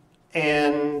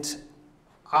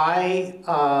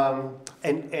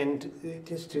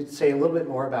just to say a little bit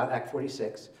more about Act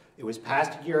 46, it was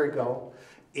passed a year ago.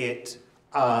 It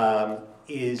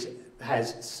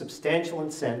has substantial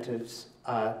incentives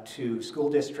to school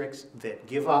districts that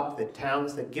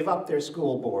towns that give up their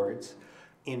school boards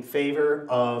in favor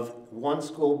of one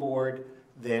school board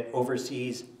that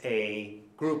oversees a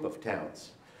group of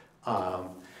towns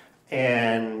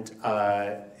and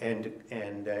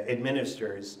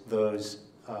administers those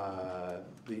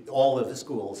all of the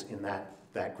schools in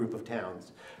that group of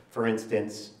towns. For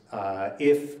instance,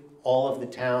 if all of the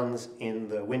towns in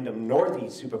the Wyndham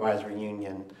Northeast Supervisory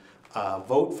Union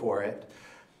vote for it,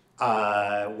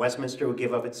 Westminster would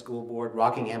give up its school board,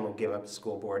 Rockingham would give up its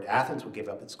school board, Athens would give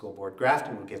up its school board,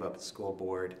 Grafton would give up its school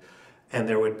board, and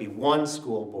there would be one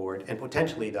school board, and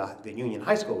potentially the Union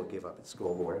High School would give up its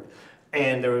school board,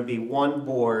 and there would be one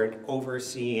board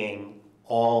overseeing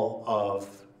all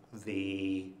of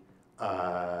the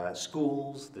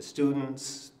schools, the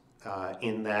students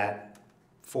in that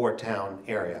 4-town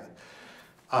area.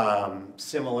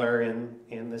 Similar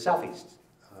in the Southeast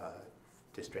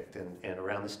district and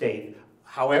around the state.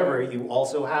 However, you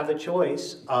also have the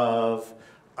choice of,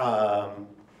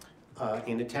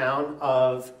 in a town,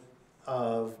 of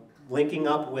linking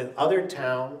up with other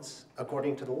towns,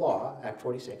 according to the law, Act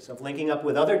 46, of linking up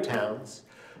with other towns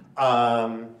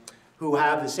who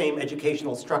have the same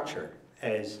educational structure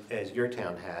as your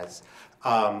town has.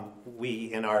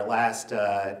 We, in our last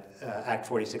Act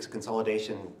 46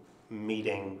 consolidation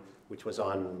meeting, which was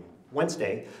on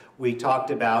Wednesday, we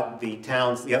talked about the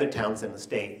other towns in the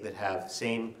state that have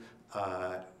same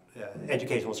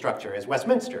educational structure as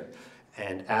Westminster,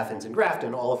 and Athens and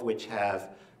Grafton, all of which have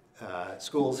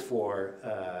schools for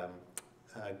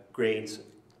grades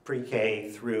pre-K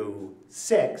through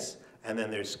 6, and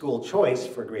then there's school choice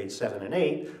for grades 7 and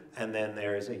 8, and then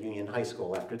there's a union high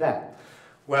school after that.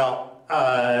 Well,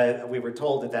 we were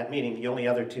told at that meeting the only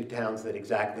other two towns that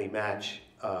exactly match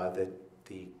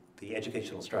the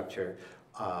educational structure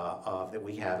that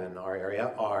we have in our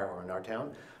area or in our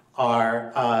town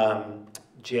are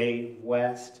Jay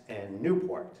West and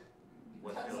Newport.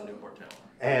 Westfield, Newport Town.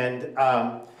 And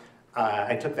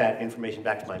I took that information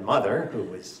back to my mother, who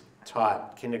was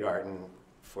taught kindergarten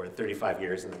for 35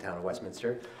 years in the town of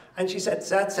Westminster. And she said,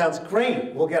 that sounds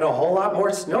great. We'll get a whole lot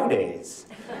more snow days.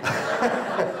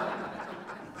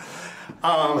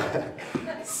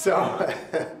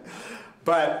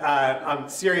 But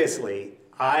seriously,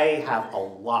 I have a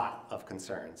lot of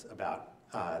concerns about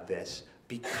this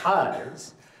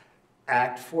because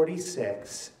Act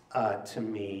 46, to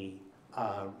me,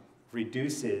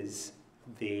 reduces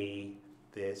the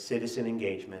citizen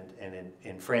engagement and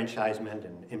enfranchisement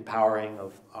and empowering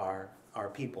of our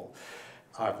people,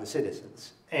 of the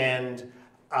citizens. And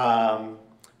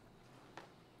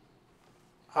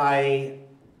I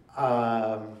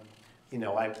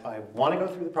want to go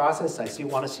through the process. I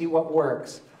want to see what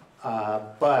works,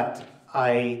 but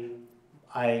I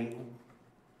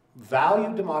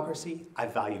value democracy. I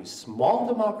value small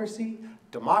democracy.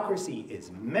 Democracy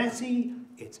is messy.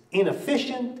 It's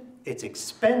inefficient. It's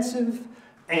expensive,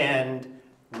 and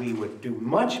we would do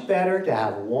much better to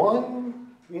have one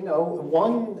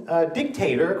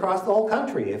dictator across the whole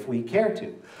country if we care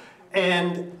to.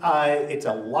 And it's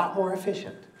a lot more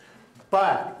efficient.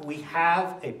 But we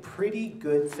have a pretty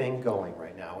good thing going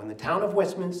right now. In the town of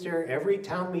Westminster, every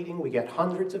town meeting, we get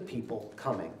hundreds of people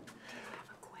coming.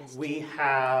 We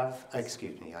have,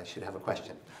 excuse me, I should have a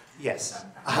question. Yes.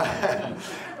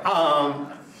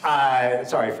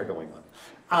 Sorry for going on.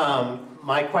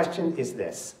 My question is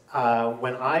this.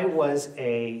 When I was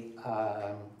a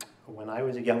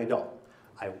young adult,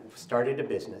 I started a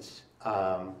business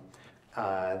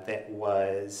that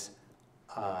was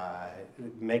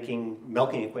making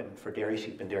milking equipment for dairy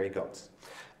sheep and dairy goats.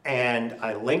 And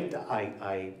I went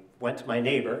to my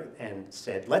neighbor and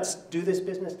said, let's do this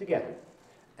business together.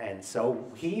 And so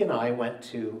he and I went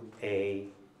to a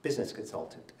business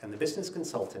consultant, and the business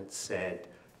consultant said,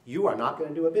 you are not going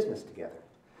to do a business together.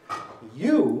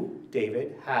 You,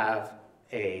 David, have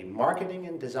a marketing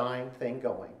and design thing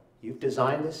going. You've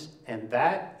designed this, and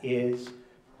that's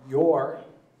your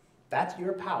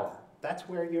power. That's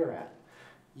where you're at.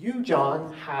 You,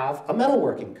 John, have a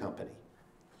metalworking company.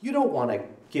 You don't want to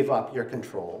give up your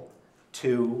control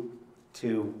to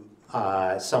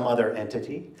some other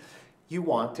entity. You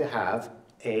want to have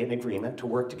an agreement to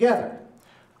work together.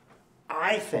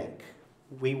 I think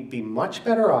we would be much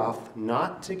better off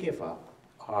not to give up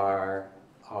our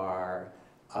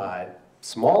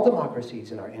small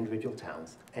democracies in our individual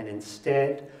towns and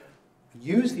instead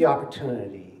use the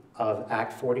opportunity of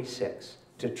Act 46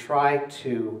 to try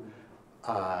to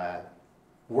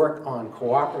work on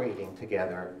cooperating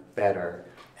together better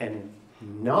and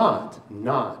not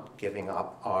giving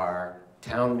up our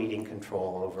town meeting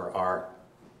control over our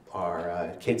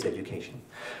kids' education.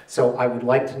 So I would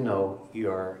like to know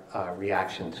your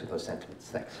reaction to those sentiments.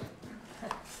 Thanks.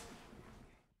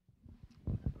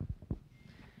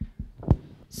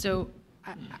 So,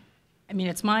 I mean,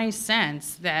 it's my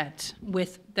sense that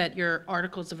that your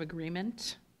articles of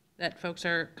agreement that folks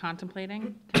are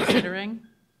contemplating, considering,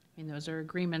 I mean, those are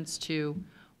agreements to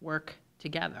work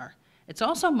together. It's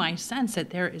also my sense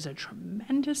that there is a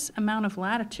tremendous amount of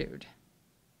latitude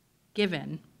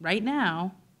given right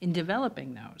now in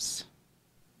developing those.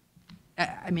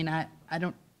 I mean,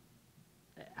 I'm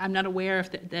not aware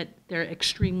of that they're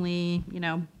extremely,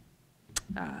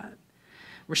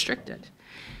 restricted.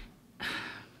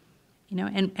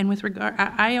 And with regard,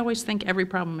 I always think every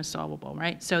problem is solvable,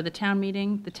 right? So the town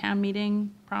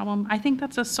meeting problem, I think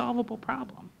that's a solvable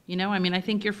problem. I mean, I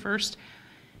think your first,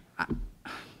 I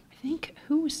think,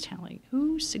 who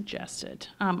suggested?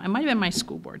 It might have been my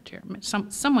school board chair.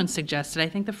 Someone suggested, I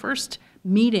think the first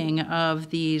meeting of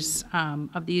these,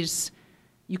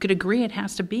 you could agree it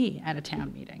has to be at a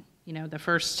town meeting. The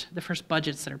first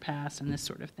budgets that are passed and this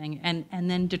sort of thing, and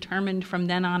then determined from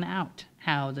then on out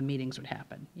how the meetings would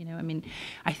happen. I mean,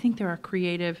 I think there are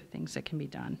creative things that can be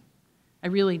done. I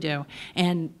really do.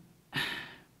 And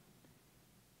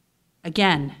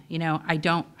again, I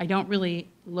don't really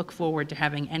look forward to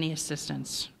having any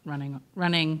assistance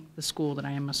running the school that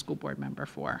I am a school board member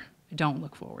for. I don't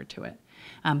look forward to it.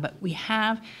 But we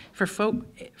have, for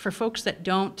folks that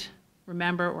don't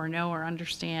remember or know or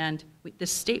understand, the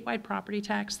statewide property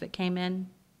tax that came in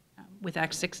with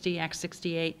Act 60, Act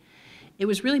 68, it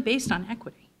was really based on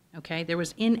equity, okay? There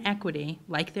was inequity,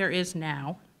 like there is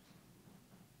now,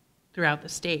 throughout the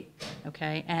state,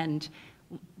 okay? And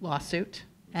lawsuit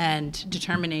and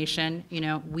determination, you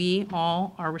know, we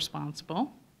all are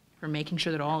responsible for making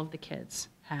sure that all of the kids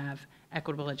have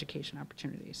equitable education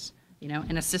opportunities, you know,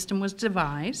 and a system was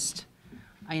devised.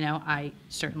 You know, I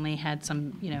certainly had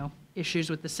some, you know, issues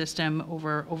with the system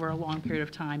over a long period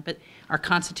of time, but our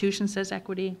Constitution says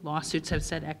equity, lawsuits have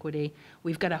said equity.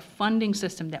 We've got a funding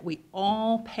system that we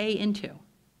all pay into,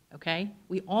 okay?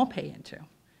 We all pay into.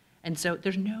 And so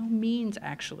there's no means,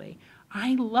 actually.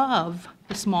 I love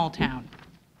the small town.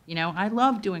 You know, I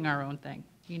love doing our own thing,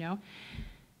 you know?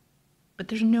 But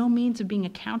there's no means of being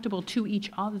accountable to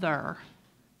each other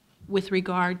with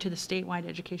regard to the statewide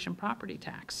education property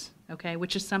tax, okay,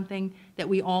 which is something that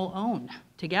we all own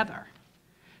together.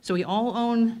 So we all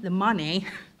own the money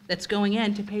that's going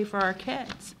in to pay for our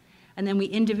kids. And then we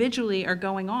individually are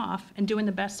going off and doing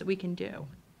the best that we can do.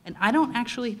 And I don't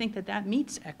actually think that that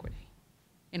meets equity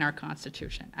in our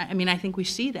Constitution. I mean, I think we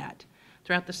see that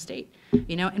throughout the state,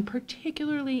 you know, and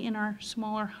particularly in our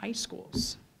smaller high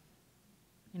schools,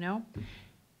 you know.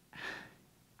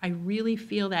 I really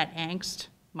feel that angst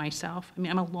myself. I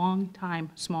mean, I'm a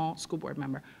long-time small school board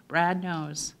member. Brad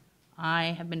knows I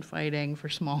have been fighting for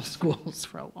small schools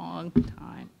for a long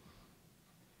time,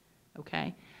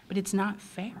 okay? But it's not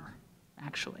fair,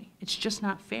 actually. It's just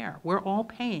not fair. We're all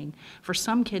paying for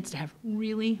some kids to have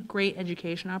really great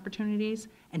education opportunities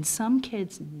and some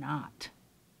kids not.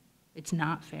 It's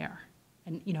not fair.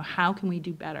 And, you know, how can we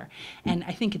do better? And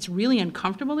I think it's really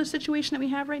uncomfortable, the situation that we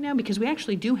have right now, because we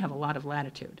actually do have a lot of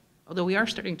latitude, although we are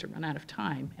starting to run out of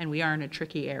time, and we are in a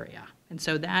tricky area. And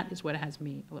so that is what has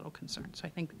me a little concerned. So I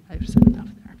think I've said enough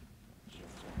there.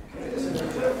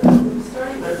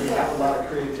 We have a lot of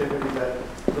creativity that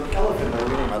the elephant in the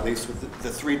room, at least with the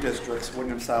three districts,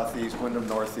 Wyndham Southeast, Wyndham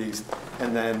Northeast,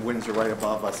 and then Windsor right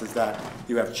above us, is that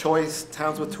you have choice,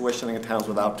 towns with tuitioning and towns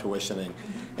without tuitioning.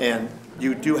 And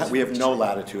we have no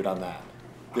latitude on that.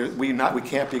 We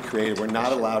can't be creative. We're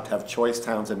not allowed to have choice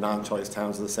towns and non-choice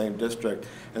towns in the same district.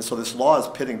 And so this law is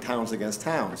pitting towns against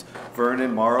towns.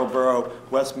 Vernon, Marlboro,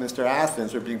 Westminster,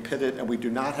 Athens are being pitted, and we do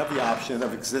not have the option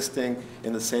of existing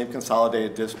in the same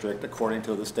consolidated district according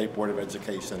to the State Board of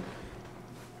Education.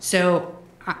 So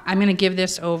I'm going to give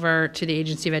this over to the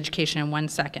Agency of Education in 1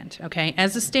 second, okay?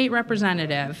 As a state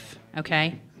representative,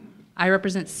 okay, I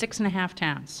represent 6.5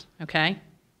 towns, okay?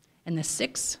 And the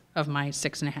 6 of my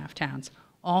 6.5 towns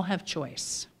all have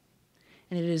choice.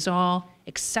 And it is all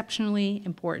exceptionally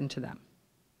important to them,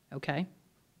 okay?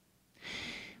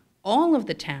 All of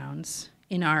the towns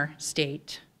in our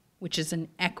state, which is an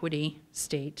equity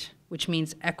state, which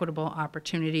means equitable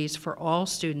opportunities for all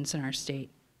students in our state,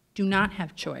 do not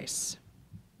have choice,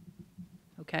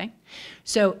 okay?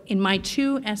 So in my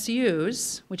 2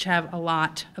 SUs, which have a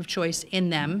lot of choice in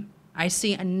them, I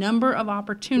see a number of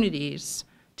opportunities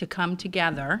to come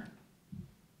together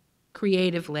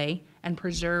creatively and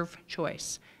preserve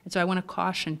choice. And so I want to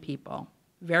caution people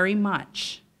very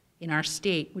much in our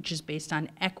state, which is based on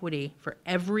equity for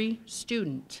every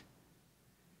student,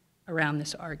 around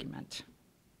this argument.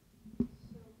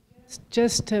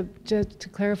 Just to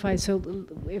clarify, so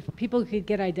if people could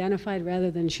get identified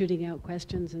rather than shooting out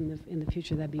questions in the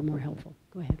future, that'd be more helpful.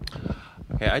 Go ahead.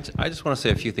 Okay, I just want to say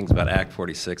a few things about Act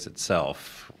 46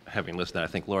 itself. Having listened, I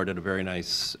think Laura did a very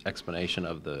nice explanation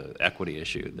of the equity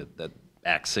issue that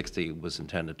Act 60 was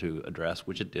intended to address,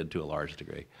 which it did to a large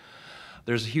degree.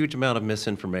 There's a huge amount of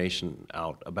misinformation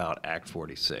out about Act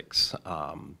 46.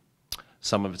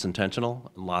 Some of it's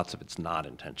intentional, and lots of it's not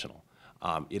intentional.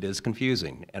 It is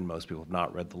confusing, and most people have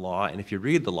not read the law, and if you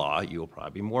read the law, you will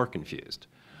probably be more confused.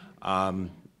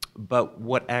 But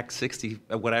what Act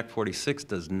 46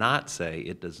 does not say,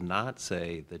 it does not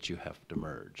say that you have to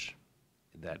merge.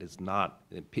 That is not,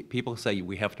 people say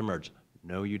we have to merge.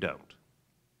 No, you don't.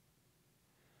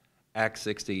 Act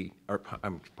 60, or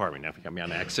pardon me, now if you got me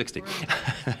on Act 60,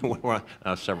 we're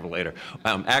on several later.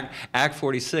 Act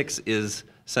 46 is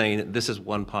saying this is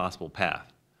one possible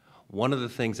path. One of the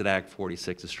things that Act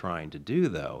 46 is trying to do,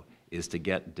 though, is to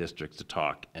get districts to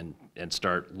talk and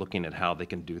start looking at how they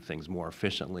can do things more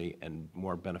efficiently and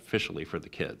more beneficially for the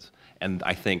kids. And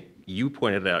I think you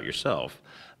pointed out yourself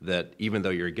that even though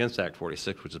you're against Act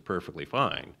 46, which is perfectly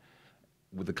fine,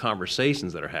 with the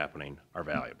conversations that are happening are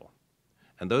valuable.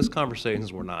 And those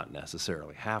conversations were not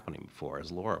necessarily happening before,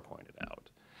 as Laura pointed out.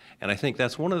 And I think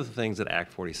that's one of the things that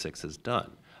Act 46 has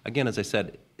done. Again, as I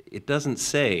said, it doesn't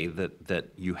say that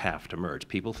you have to merge.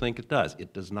 People think it does.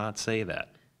 It does not say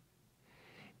that.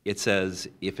 It says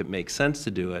if it makes sense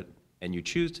to do it and you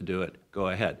choose to do it, go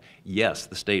ahead. Yes,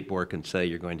 the state board can say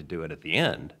you're going to do it at the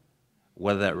end.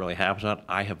 Whether that really happens or not,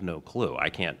 I have no clue. I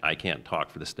can't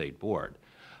talk for the state board.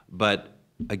 But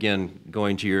again,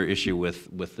 going to your issue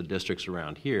with the districts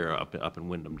around here, up in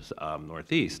Wyndham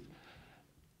Northeast,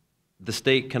 the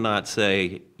state cannot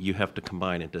say you have to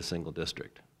combine into a single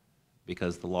district,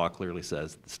 because the law clearly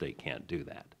says the state can't do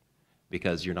that,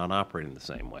 because you're not operating the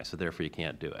same way, so therefore you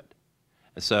can't do it.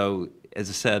 And so, as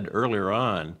I said earlier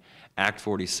on, Act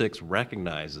 46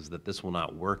 recognizes that this will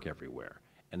not work everywhere,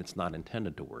 and it's not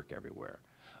intended to work everywhere.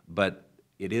 But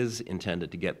it is intended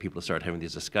to get people to start having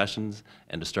these discussions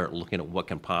and to start looking at what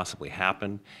can possibly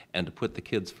happen, and to put the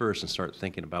kids first and start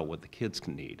thinking about what the kids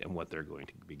can need and what they're going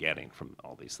to be getting from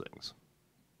all these things.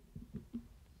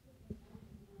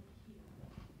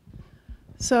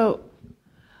 So,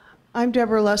 I'm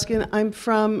Deborah Luskin. I'm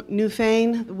from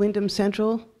Newfane, the Wyndham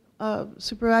Central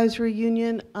Supervisory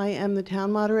Union. I am the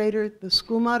town moderator, the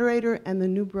school moderator, and the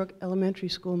Newbrook Elementary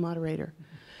School moderator.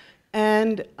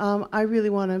 And I really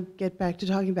want to get back to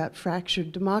talking about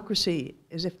fractured democracy,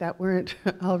 as if that weren't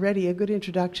already a good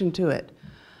introduction to it.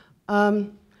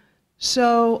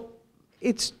 So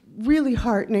it's really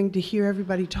heartening to hear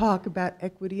everybody talk about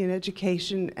equity in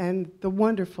education and the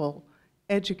wonderful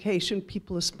education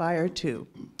people aspire to.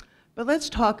 But let's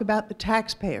talk about the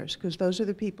taxpayers, because those are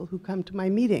the people who come to my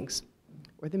meetings,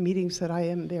 or the meetings that I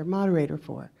am their moderator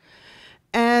for.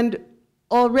 And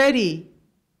already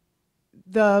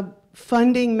the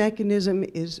funding mechanism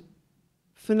is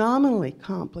phenomenally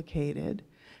complicated,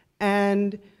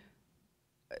 and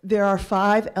there are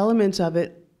 5 elements of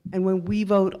it, and when we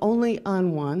vote only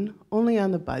on one, only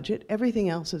on the budget, everything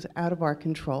else is out of our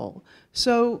control.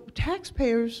 So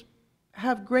taxpayers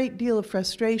have a great deal of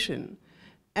frustration,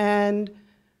 and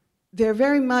they're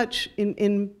very much,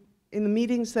 in the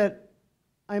meetings that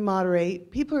I moderate,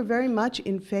 people are very much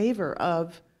in favor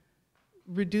of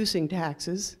reducing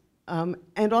taxes,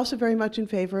 and also very much in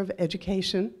favor of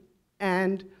education.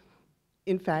 And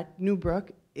in fact,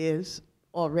 Newbrook is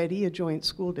already a joint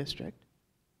school district.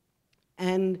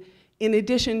 And in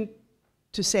addition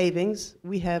to savings,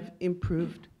 we have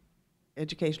improved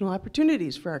educational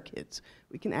opportunities for our kids.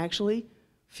 We can actually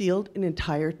field an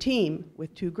entire team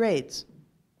with 2 grades.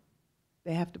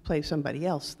 They have to play somebody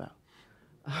else, though.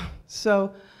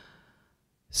 So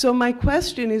my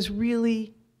question is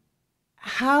really,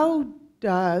 how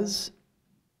does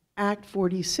Act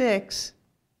 46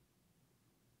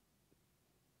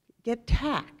 get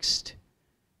taxed?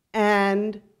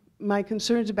 And my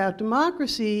concerns about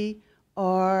democracy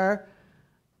are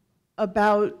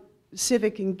about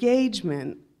civic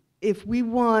engagement. If we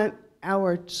want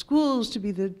our schools to be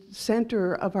the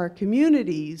center of our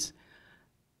communities,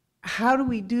 how do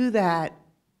we do that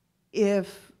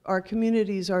if our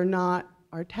communities are not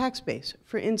our tax base?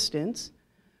 For instance,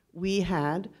 we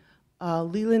had a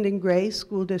Leland and Gray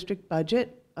School District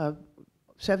budget, a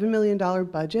 $7 million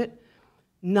budget.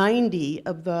 90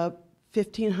 of the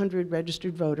 1,500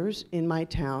 registered voters in my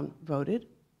town voted.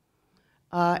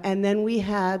 And then we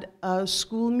had a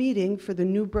school meeting for the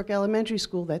Newbrook Elementary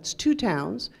School. That's 2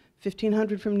 towns,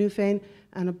 1,500 from Newfane,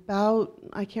 and about,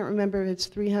 I can't remember if it's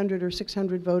 300 or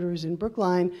 600 voters in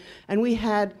Brookline. And we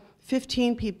had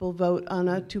 15 people vote on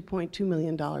a $2.2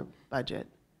 million budget.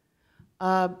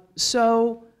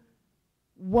 So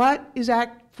what is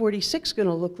Act 46 going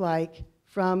to look like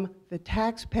from the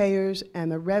taxpayers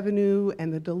and the revenue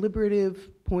and the deliberative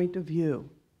point of view?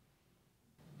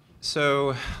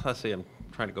 So let's see, I'm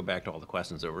trying to go back to all the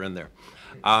questions that were in there.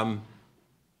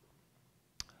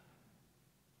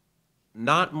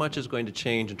 Not much is going to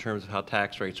change in terms of how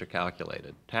tax rates are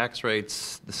calculated. Tax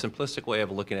rates, the simplistic way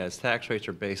of looking at it is tax rates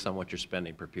are based on what you're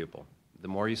spending per pupil. The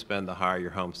more you spend, the higher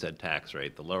your homestead tax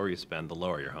rate. The lower you spend, the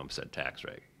lower your homestead tax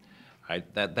rate.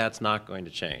 That's not going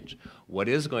to change. What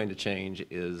is going to change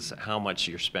is how much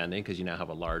you're spending, because you now have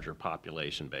a larger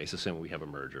population base, assuming we have a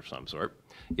merger of some sort.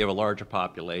 You have a larger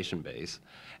population base,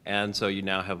 and so you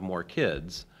now have more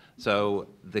kids. So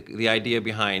the idea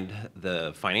behind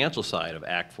the financial side of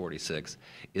Act 46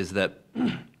 is that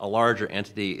a larger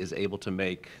entity is able to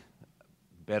make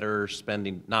better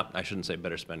spending, I shouldn't say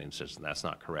better spending decisions, that's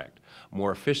not correct,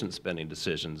 more efficient spending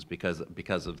decisions because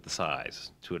of the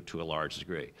size to a large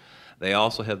degree. They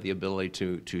also have the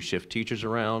ability to shift teachers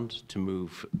around, to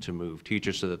move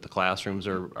teachers so that the classrooms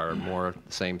are more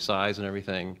the same size and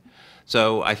everything.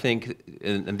 So I think,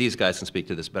 and these guys can speak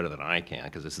to this better than I can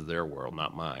because this is their world,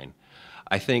 not mine.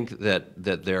 I think that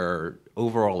there are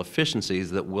overall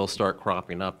efficiencies that will start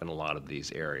cropping up in a lot of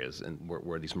these areas and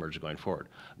where these mergers are going forward.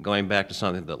 Going back to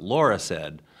something that Laura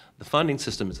said, the funding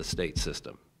system is a state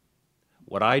system.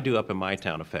 What I do up in my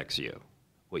town affects you.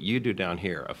 What you do down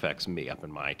here affects me up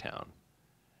in my town.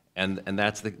 And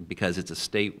that's because it's a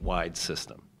statewide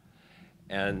system.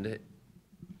 And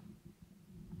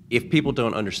if people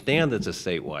don't understand that it's a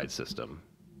statewide system,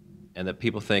 and that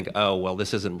people think, oh, well,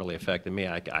 this isn't really affecting me,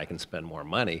 I can spend more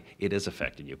money, it is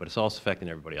affecting you, but it's also affecting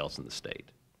everybody else in the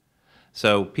state.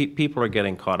 So people are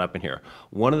getting caught up in here.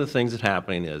 One of the things that's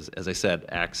happening is, as I said,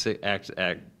 Act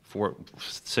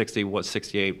 460,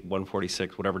 68,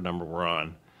 146, whatever number we're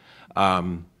on,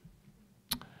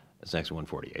 it's actually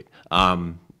 148,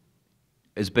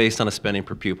 is based on a spending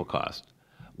per pupil cost.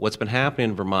 What's been happening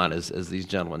in Vermont is, as these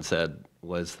gentlemen said,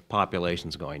 was the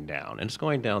population's going down, and it's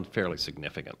going down fairly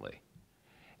significantly.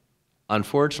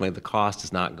 Unfortunately, the cost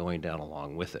is not going down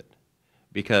along with it,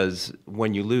 because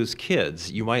when you lose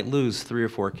kids, you might lose 3 or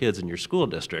 4 kids in your school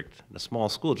district. In a small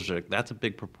school district, that's a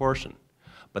big proportion,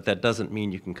 but that doesn't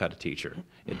mean you can cut a teacher.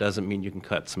 It doesn't mean you can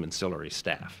cut some ancillary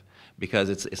staff, because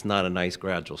it's not a nice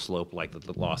gradual slope like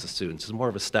the loss of students. It's more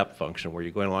of a step function where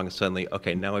you're going along and suddenly,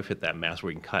 okay, now we've hit that mass where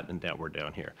we can cut and down, we're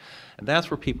down here. And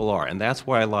that's where people are, and that's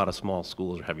why a lot of small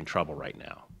schools are having trouble right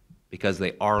now, because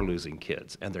they are losing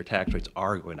kids, and their tax rates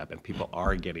are going up, and people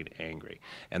are getting angry.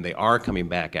 And they are coming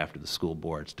back after the school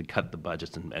boards to cut the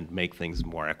budgets and make things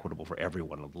more equitable for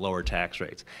everyone with lower tax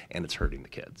rates, and it's hurting the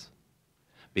kids,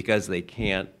 because they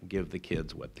can't give the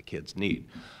kids what the kids need.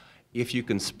 If you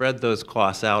can spread those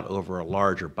costs out over a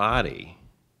larger body,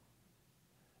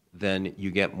 then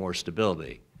you get more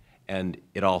stability. And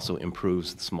it also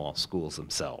improves the small schools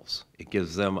themselves. It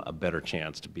gives them a better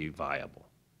chance to be viable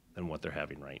than what they're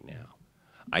having right now.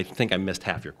 I think I missed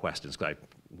half your questions because I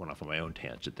went off on my own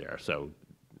tangent there. So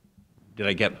did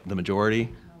I get the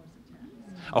majority?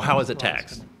 Oh, how is it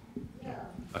taxed? Yeah.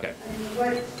 Okay.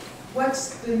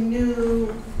 What's the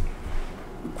new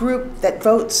group that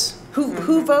votes?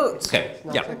 Who votes? Okay.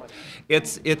 Yeah.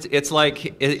 It's the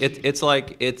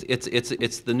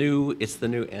new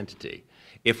entity.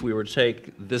 If we were to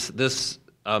take this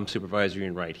supervisory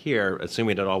union right here,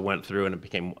 assuming it all went through and it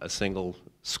became a single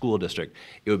school district,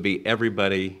 it would be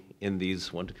everybody in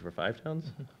these 1, 2, 3, 4, 5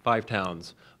 towns? 5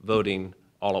 towns voting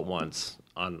all at once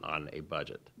on a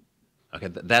budget. Okay,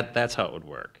 that's how it would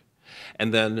work.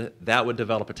 And then that would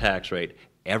develop a tax rate.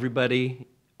 Everybody,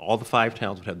 all the 5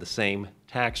 towns would have the same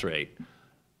tax rate.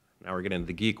 Now we're getting into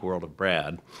the geek world of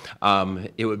Brad.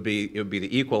 It would be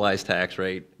the equalized tax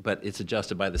rate, but it's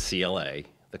adjusted by the CLA,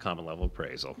 the Common Level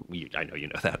Appraisal. I know you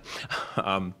know that.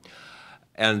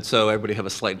 And so everybody have a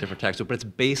slightly different tax rate, but it's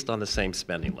based on the same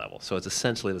spending level. So it's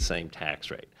essentially the same tax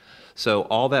rate. So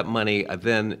all that money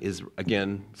then is,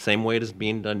 again, same way it is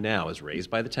being done now, is raised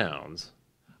by the towns.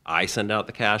 I send out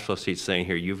the cash flow sheet saying,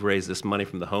 here, you've raised this money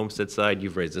from the homestead side,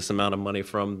 you've raised this amount of money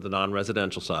from the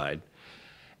non-residential side,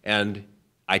 and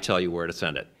I tell you where to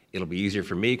send it. It'll be easier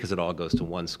for me because it all goes to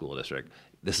one school district.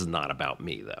 This is not about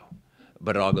me, though.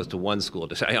 But it all goes to one school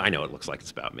district. I know it looks like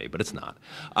it's about me, but it's not.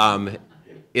 But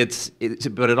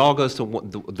it all goes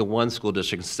to the one school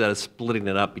district instead of splitting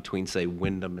it up between, say,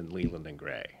 Windham and Leland and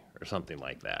Gray, or something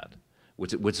like that,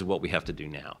 which is what we have to do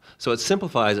now. So it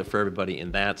simplifies it for everybody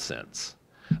in that sense.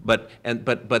 But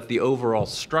the overall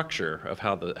structure of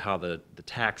how the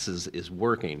taxes is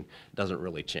working doesn't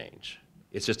really change.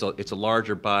 It's just it's a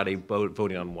larger body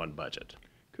voting on one budget.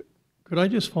 Could I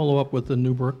just follow up with the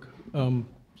Newbrook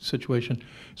situation?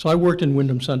 So I worked in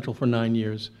Wyndham Central for 9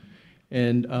 years,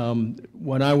 and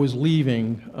when I was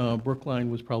leaving, Brookline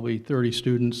was probably 30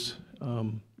 students.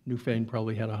 Newfane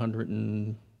probably had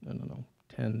 10,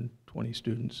 20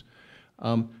 students.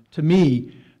 To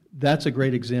me, that's a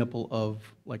great example of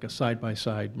like a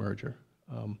side-by-side merger.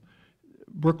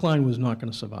 Brookline was not going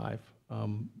to survive.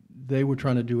 They were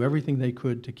trying to do everything they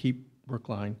could to keep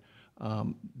Brookline.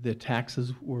 Their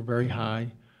taxes were very high.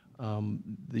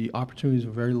 The opportunities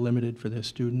were very limited for their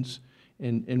students.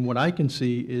 And what I can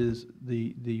see is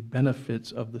the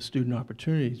benefits of the student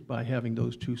opportunities by having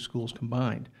those 2 schools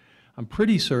combined. I'm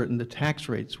pretty certain the tax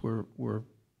rates were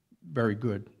very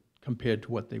good compared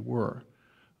to what they were.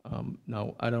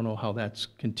 Now, I don't know how that's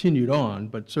continued on,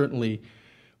 but certainly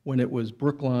when it was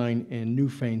Brookline and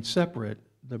Newfane separate,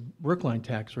 the Brookline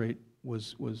tax rate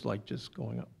was like just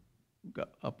going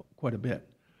up quite a bit.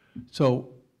 So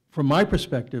from my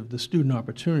perspective, the student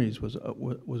opportunities was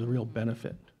a real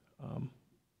benefit.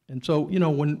 And so, you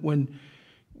know, when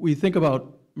we think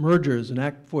about mergers in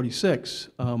Act 46,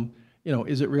 you know,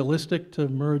 is it realistic to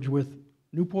merge with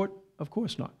Newport? Of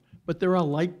course not. But there are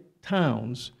like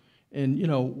towns, and, you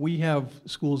know, we have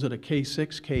schools that are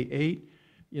K-6, K-8.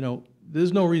 You know,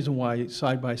 there's no reason why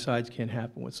side-by-sides can't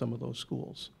happen with some of those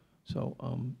schools. So,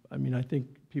 I mean, I think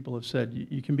people have said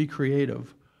you can be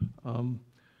creative.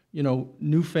 You know,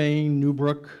 Newfane,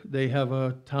 Newbrook, they have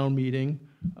a town meeting.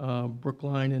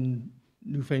 Brookline and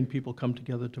Newfane people come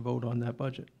together to vote on that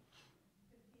budget.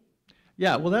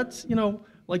 Yeah, well, that's, you know,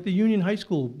 like the Union High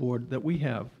School board that we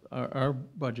have, our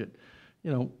budget.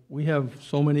 You know, we have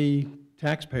so many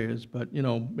taxpayers, but, you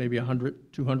know, maybe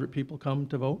 100, 200 people come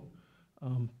to vote.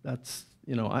 That's,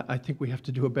 you know, I think we have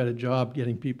to do a better job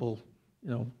getting people, you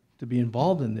know, to be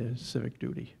involved in their civic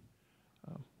duty.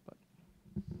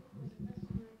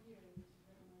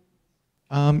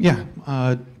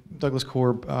 Douglas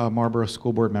Korb, Marlboro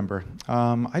School Board member.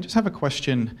 I just have a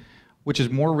question which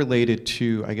is more related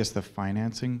to, I guess, the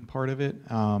financing part of it.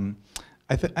 I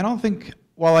don't think,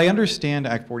 while I understand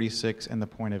Act 46 and the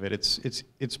point of it,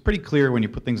 it's pretty clear when you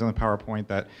put things on the PowerPoint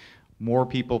that more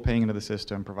people paying into the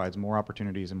system provides more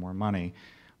opportunities and more money.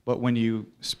 But when you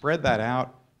spread that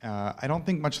out, I don't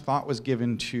think much thought was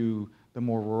given to the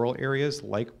more rural areas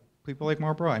like people like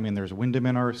Marlboro. I mean, there's Wyndham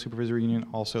in our supervisory union,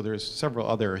 also there's several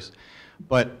others.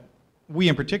 But we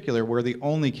in particular, we're the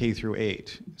only K through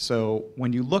 8. So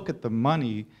when you look at the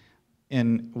money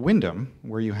in Wyndham,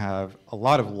 where you have a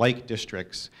lot of like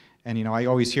districts, and you know, I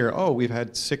always hear, oh, we've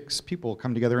had 6 people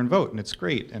come together and vote, and it's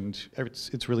great, and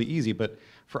it's really easy. But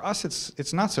for us,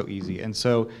 it's not so easy. And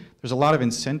so there's a lot of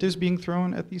incentives being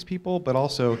thrown at these people, but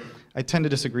also I tend to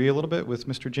disagree a little bit with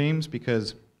Mr. James,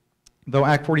 because though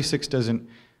Act 46 doesn't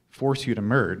force you to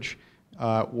merge,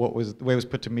 the way it was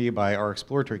put to me by our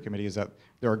exploratory committee is that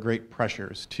there are great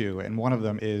pressures too, and one of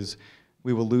them is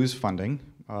we will lose funding.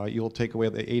 You'll take away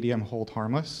the ADM hold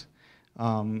harmless,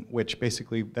 which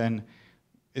basically then,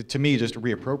 to me, just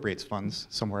reappropriates funds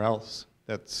somewhere else.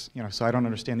 That's, you know, so I don't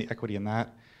understand the equity in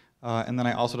that. And then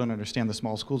I also don't understand the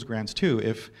small schools grants too.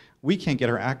 If we can't get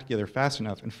our act together fast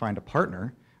enough and find a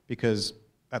partner, because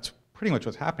that's pretty much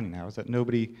what's happening now, is that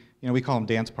nobody, you know, we call them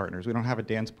dance partners. We don't have a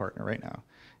dance partner right now.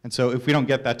 And so if we don't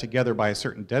get that together by a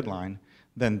certain deadline,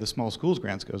 then the small schools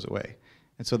grants goes away.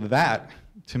 And so that,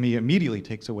 to me, immediately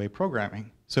takes away programming.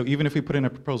 So even if we put in a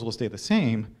proposal to stay the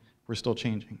same, we're still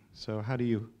changing. So how do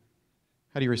you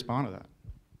respond to that?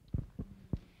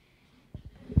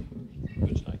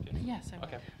 Yes, I will.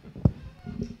 Okay.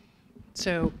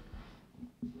 So,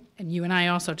 and you and I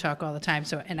also talk all the time,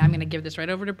 so, and I'm going to give this right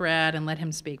over to Brad and let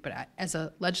him speak, but as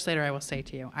a legislator, I will say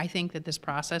to you, I think that this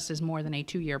process is more than a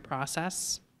 2-year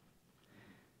process.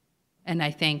 And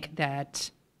I think that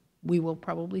we will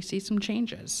probably see some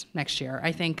changes next year.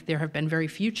 I think there have been very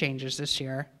few changes this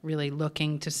year, really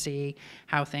looking to see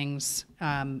how things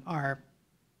are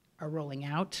rolling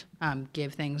out,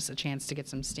 give things a chance to get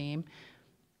some steam.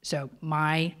 So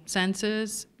my sense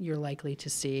is you're likely to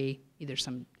see either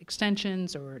some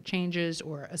extensions or changes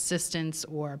or assistance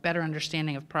or better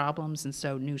understanding of problems, and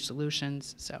so new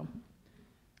solutions. So.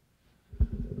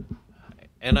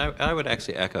 And I would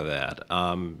actually echo that,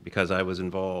 because I was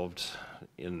involved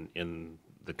in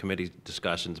the committee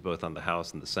discussions both on the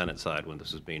House and the Senate side when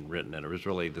this was being written, and it was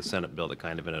really the Senate bill that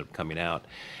kind of ended up coming out.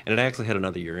 And it actually had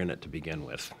another year in it to begin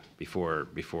with before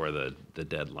the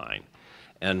deadline.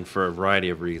 And for a variety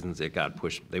of reasons, it got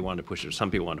pushed. They wanted to push it. Some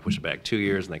people wanted to push it back 2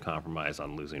 years, and they compromised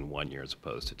on losing 1 year as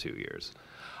opposed to 2 years.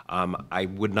 I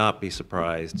would not be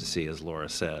surprised to see, as Laura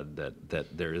said,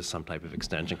 that there is some type of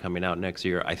extension coming out next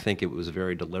year. I think it was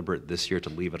very deliberate this year to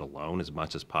leave it alone as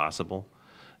much as possible,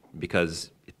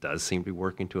 because it does seem to be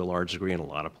working to a large degree in a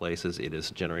lot of places. It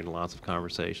is generating lots of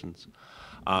conversations.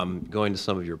 Going to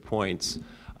some of your points,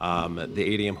 the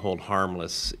ADM hold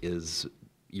harmless is,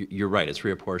 you're right, it's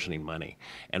reapportioning money.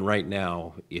 And right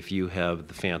now, if you have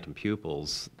the phantom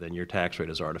pupils, then your tax rate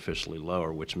is artificially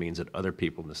lower, which means that other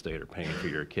people in the state are paying for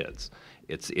your kids.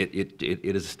 It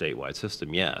is a statewide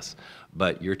system, yes,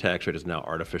 but your tax rate is now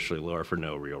artificially lower for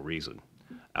no real reason,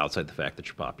 outside the fact that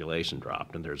your population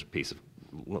dropped, and there's a piece of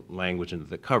language in it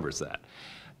that covers that.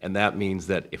 And that means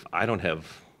that if I don't have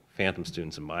phantom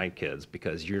students in my kids,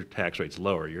 because your tax rate's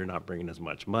lower, you're not bringing as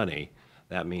much money,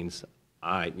 that means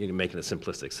you're making a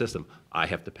simplistic system, I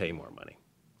have to pay more money.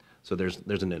 So there's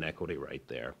an inequity right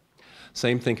there.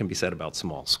 Same thing can be said about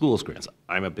small schools grants.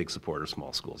 I'm a big supporter of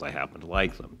small schools. I happen to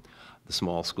like them. The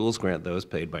small schools grant, though, is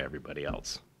paid by everybody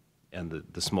else. And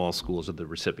the small schools are the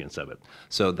recipients of it.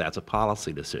 So that's a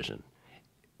policy decision.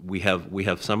 We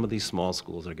have some of these small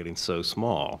schools that are getting so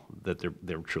small that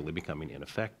they're truly becoming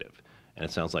ineffective. And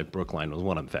it sounds like Brookline was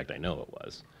one of them. In fact, I know it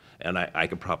was. And I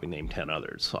could probably name 10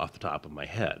 others off the top of my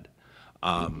head.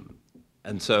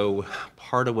 And so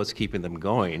part of what's keeping them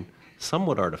going,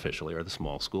 somewhat artificially, are the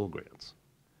small school grants,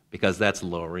 because that's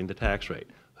lowering the tax rate.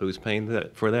 Who's paying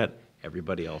for that?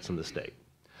 Everybody else in the state.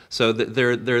 So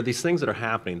there are these things that are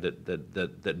happening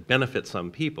that benefit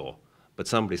some people, but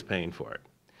somebody's paying for it.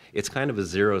 It's kind of a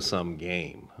zero-sum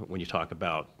game when you talk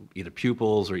about either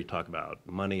pupils or you talk about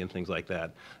money and things like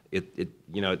that. If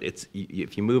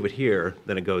you move it here,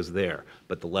 then it goes there,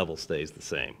 but the level stays the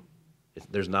same.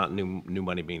 There's not new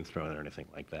money being thrown or anything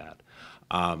like that.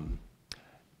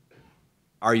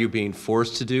 Are you being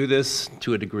forced to do this?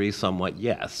 To a degree, somewhat,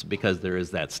 yes, because there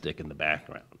is that stick in the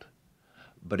background.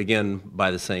 But again, by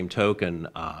the same token,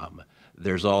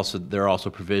 there are also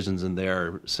provisions in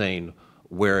there saying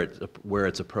where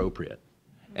it's appropriate.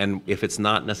 And if it's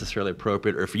not necessarily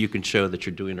appropriate, or if you can show that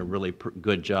you're doing a really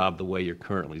good job the way you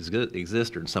currently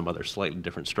exist, or in some other slightly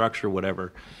different structure,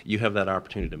 whatever, you have that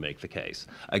opportunity to make the case.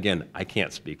 Again, I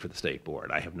can't speak for the state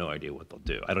board. I have no idea what they'll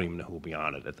do. I don't even know who will be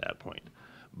on it at that point.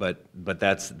 But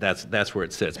that's where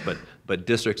it sits. But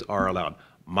districts are allowed.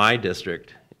 My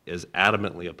district is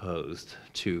adamantly opposed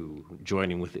to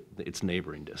joining with its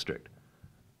neighboring district.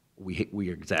 We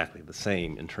are exactly the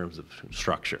same in terms of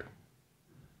structure.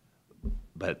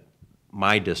 But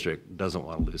my district doesn't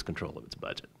want to lose control of its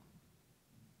budget.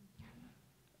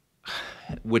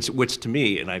 Which to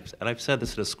me, and I've said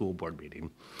this at a school board meeting,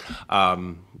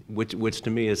 which to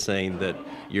me is saying that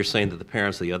you're saying that the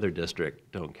parents of the other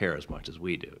district don't care as much as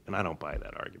we do, and I don't buy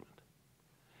that argument.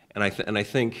 And I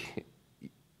think,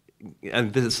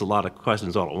 and this is a lot of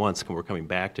questions all at once we're coming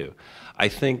back to. I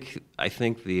think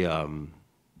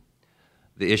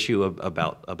the issue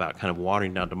about kind of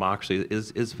watering down democracy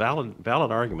is valid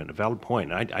argument, a valid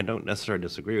point. I don't necessarily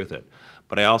disagree with it,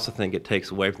 but I also think it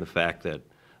takes away from the fact that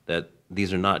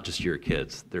these are not just your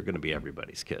kids; they're going to be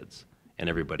everybody's kids, and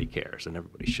everybody cares, and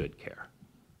everybody should care.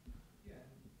 Yeah,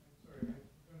 I'm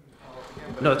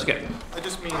sorry. No, it's okay. I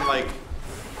just mean like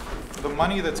the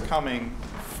money that's coming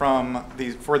from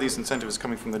for these incentives is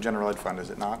coming from the general ed fund, is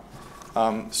it not?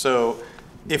 So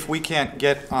if we can't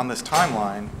get on this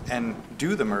timeline and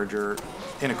do the merger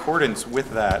in accordance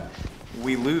with that,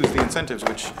 we lose the incentives,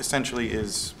 which essentially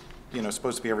is,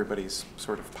 supposed to be everybody's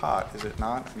sort of pot, is it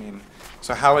not? I mean,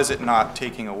 so how is it not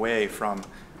taking away from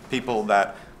people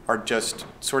that are just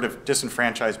sort of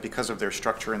disenfranchised because of their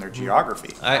structure and their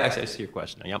geography? I see your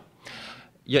question. Yep.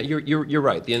 Yeah, you're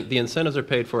right. The incentives are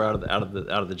paid for out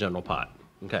of the general pot.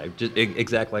 Okay, just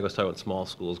exactly like I was talking about small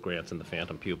schools, grants, and the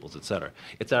phantom pupils, et cetera.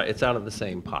 It's out of the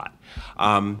same pot.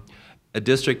 A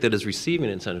district that is receiving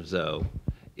incentives, though,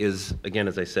 is, again,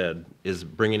 as I said, is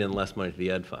bringing in less money to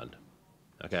the ed fund.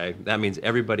 Okay, that means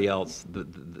everybody else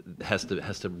has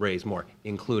to raise more,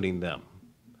 including them.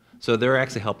 So they're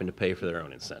actually helping to pay for their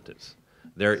own incentives.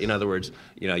 In other words,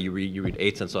 you read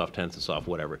 8 cents off, 10 cents off,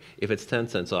 whatever. If it's 10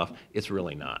 cents off, it's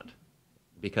really not.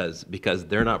 Because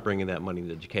they're not bringing that money to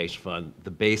the education fund. The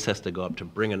base has to go up to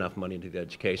bring enough money into the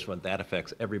education fund. That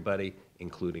affects everybody,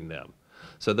 including them.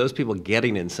 So those people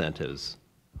getting incentives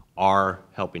are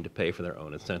helping to pay for their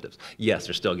own incentives. Yes,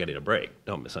 they're still getting a break.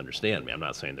 Don't misunderstand me. I'm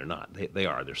not saying they're not. They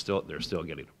are. They're still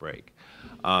getting a break.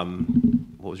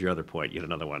 What was your other point? You had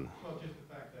another one. Well, just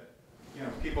the fact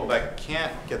that people that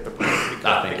can't get the break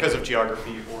because of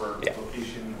geography or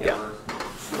location or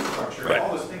structure, right.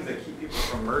 All those things that keep people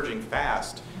from merging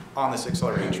fast on this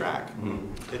accelerated track.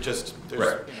 Mm-hmm. It just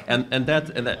right. And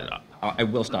that I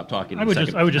will stop talking. I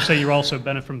would just say you also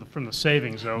benefit from the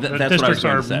savings though. The districts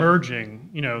are merging.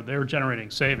 They're generating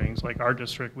savings. Like our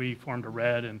district, we formed a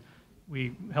RED and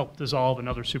we helped dissolve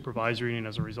another supervisory union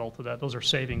as a result of that. Those are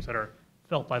savings that are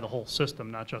felt by the whole system,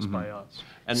 not just by us.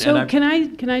 So can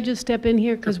I just step in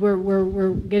here, because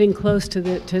we're getting close to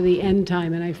the end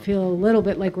time, and I feel a little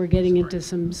bit like we're getting into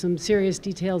some serious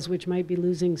details which might be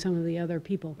losing some of the other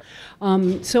people.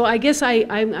 So I guess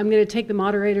I'm going to take the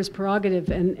moderator's prerogative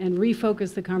and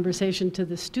refocus the conversation to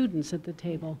the students at the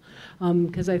table,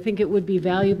 because I think it would be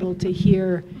valuable to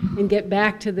hear and get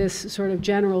back to this sort of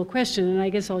general question, and I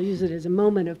guess I'll use it as a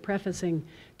moment of prefacing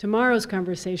tomorrow's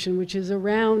conversation, which is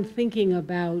around thinking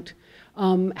about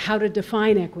how to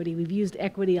define equity. We've used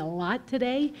equity a lot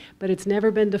today, but it's never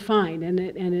been defined, and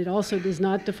it also is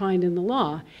not defined in the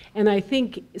law. And I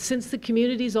think since the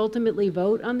communities ultimately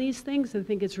vote on these things, I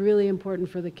think it's really important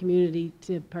for the community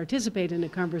to participate in a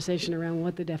conversation around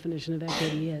what the definition of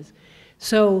equity is.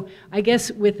 So I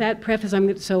guess with that preface,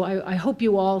 I hope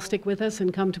you all stick with us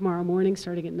and come tomorrow morning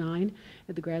starting at 9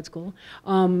 at the grad school.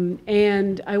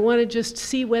 And I want to just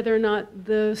see whether or not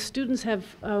the students have,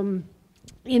 I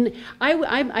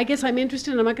guess I'm interested,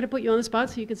 and I'm not going to put you on the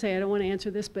spot so you can say I don't want to answer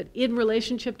this, but in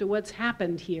relationship to what's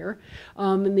happened here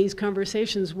in these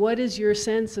conversations, what is your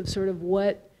sense of sort of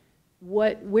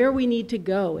where we need to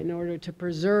go in order to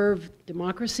preserve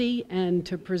democracy and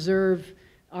to preserve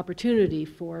opportunity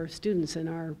for students in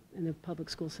the public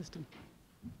school system?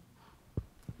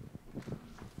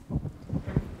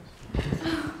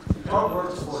 What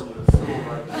works for you at school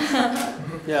right now?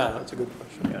 Yeah, that's a good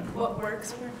question. Yeah. What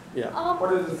works for? Yeah.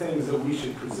 What are the things that we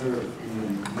should preserve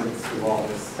in the midst of all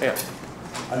this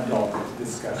adult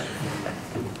discussion?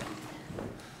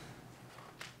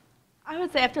 I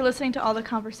would say after listening to all the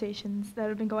conversations that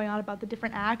have been going on about the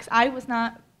different acts, I was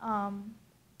not, I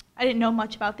didn't know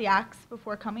much about the acts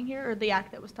before coming here, or the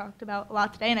act that was talked about a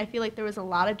lot today, and I feel like there was a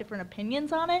lot of different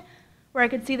opinions on it, where I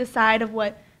could see the side of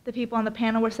what the people on the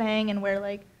panel were saying, and where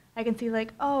like I can see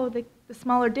like, oh, the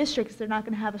smaller districts, they're not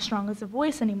going to have as strong as a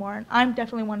voice anymore, and I'm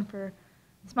definitely one for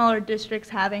smaller districts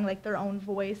having like their own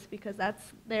voice because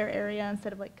that's their area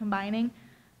instead of like combining.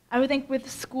 I would think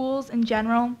with schools in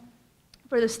general,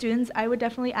 for the students, I would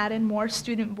definitely add in more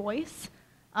student voice.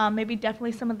 Maybe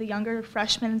definitely some of the younger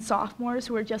freshmen and sophomores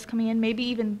who are just coming in, maybe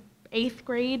even 8th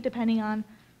grade, depending on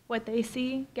what they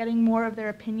see, getting more of their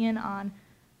opinion on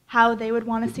how they would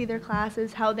want to see their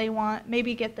classes, how they want,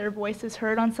 maybe get their voices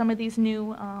heard on some of these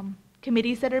new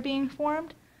committees that are being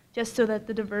formed, just so that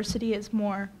the diversity is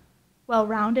more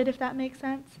well-rounded, if that makes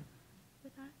sense.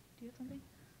 With that, do you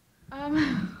have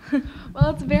something?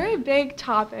 Well, it's a very big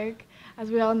topic, as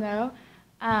we all know.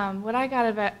 What I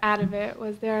got out of it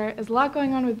was there is a lot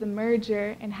going on with the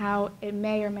merger and how it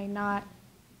may or may not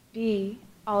be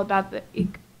all about the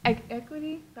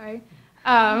equity, sorry.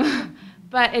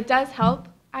 But it does help,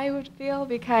 I would feel,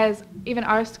 because even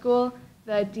our school,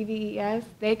 the DVES,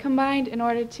 they combined in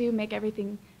order to make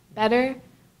everything better.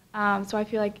 So I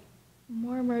feel like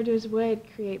more mergers would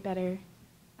create better,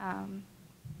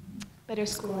 better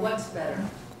schooling. What's better?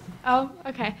 Oh,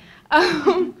 okay.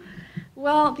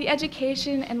 Well, the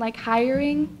education and like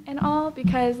hiring and all,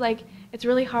 because like it's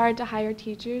really hard to hire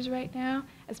teachers right now,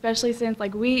 especially since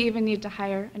like we even need to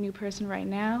hire a new person right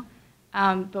now,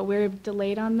 but we're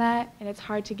delayed on that, and it's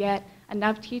hard to get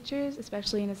enough teachers,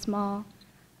 especially in a small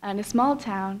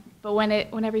town. But when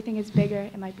everything is bigger,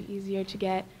 it might be easier to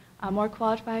get more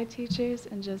qualified teachers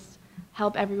and just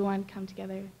help everyone come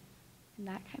together in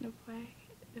that kind of way.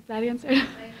 If that answered.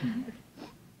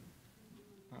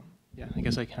 Yeah, I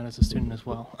guess I count as a student as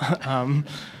well.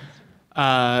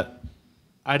 I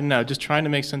don't know, just trying to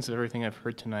make sense of everything I've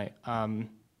heard tonight. I'm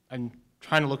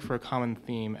trying to look for a common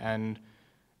theme, and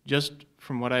just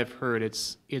from what I've heard,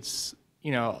 it's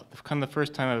you know, kind of the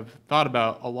first time I've thought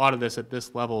about a lot of this at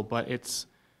this level, but it's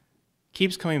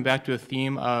keeps coming back to a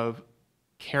theme of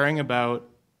caring about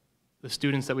the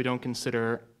students that we don't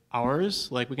consider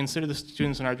ours. Like, we consider the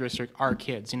students in our district our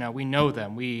kids. You know, we know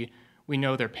them. We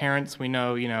know their parents. We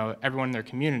know, you know, everyone in their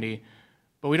community.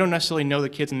 But we don't necessarily know the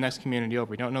kids in the next community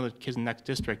over. We don't know the kids in the next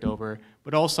district over.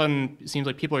 But all of a sudden, it seems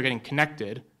like people are getting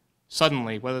connected,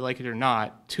 suddenly, whether they like it or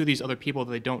not, to these other people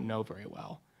that they don't know very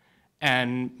well.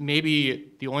 And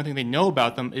maybe the only thing they know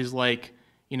about them is like,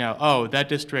 you know, oh, that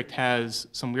district has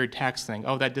some weird tax thing.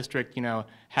 Oh, that district, you know,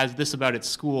 has this about its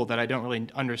school that I don't really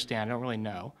understand, I don't really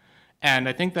know. And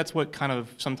I think that's what kind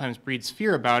of sometimes breeds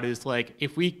fear about is like,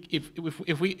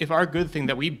 if our good thing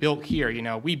that we built here, you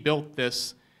know, we built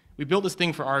this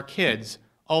thing for our kids,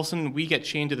 all of a sudden we get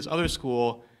chained to this other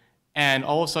school, and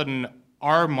all of a sudden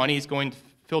our money is going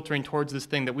filtering towards this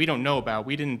thing that we don't know about.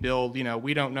 We didn't build, you know,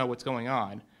 we don't know what's going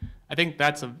on. I think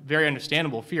that's a very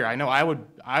understandable fear. I know I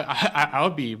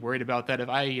would be worried about that if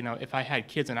I had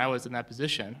kids and I was in that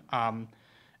position.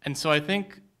 And so I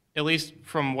think, at least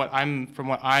from what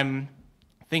I'm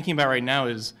thinking about right now,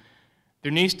 is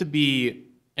there needs to be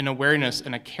an awareness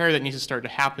and a care that needs to start to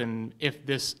happen if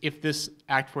this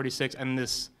Act 46 and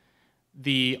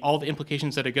all the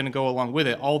implications that are going to go along with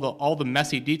it, all the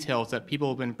messy details that people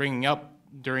have been bringing up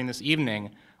during this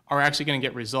evening are actually going to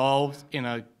get resolved in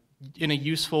a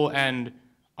useful and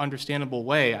understandable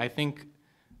way. I think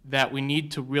that we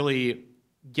need to really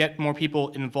get more people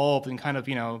involved in kind of,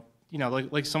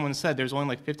 like someone said, there's only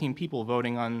like 15 people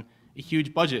voting on a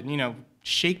huge budget, and,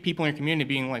 shake people in your community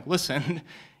being like, listen,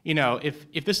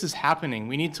 if this is happening,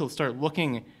 we need to start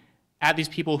looking at these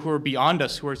people who are beyond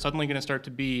us, who are suddenly going to start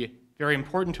to be very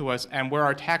important to us, and where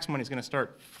our tax money is going to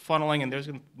start funneling and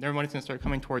their money is going to start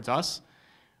coming towards us.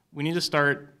 We need to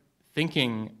start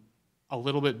thinking a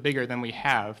little bit bigger than we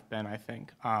have been, I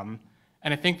think. And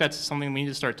I think that's something we need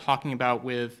to start talking about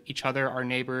with each other, our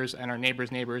neighbors, and our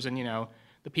neighbors' neighbors, and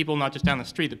the people not just down the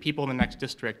street, the people in the next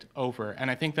district over. And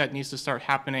I think that needs to start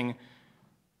happening.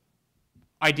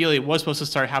 Ideally, it was supposed to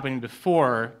start happening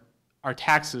before our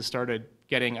taxes started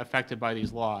getting affected by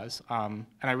these laws. And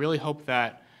I really hope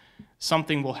that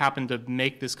something will happen to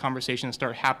make this conversation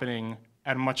start happening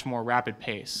at a much more rapid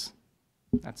pace.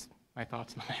 That's my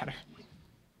thoughts on the matter.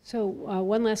 So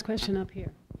one last question up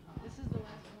here. This is the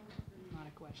last one, not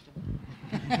a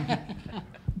question.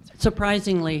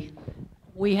 Surprisingly,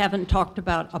 we haven't talked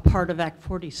about a part of Act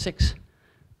 46,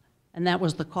 and that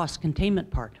was the cost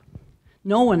containment part.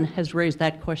 No one has raised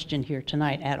that question here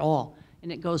tonight at all,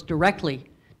 and it goes directly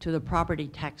to the property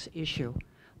tax issue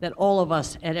that all of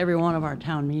us at every one of our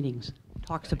town meetings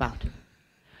talks about.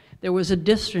 there was a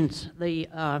distance, the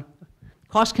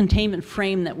cost containment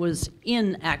frame that was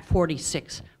in Act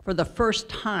 46 for the first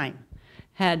time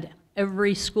had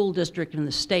every school district in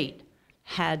the state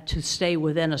had to stay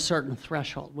within a certain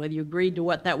threshold. Whether you agreed to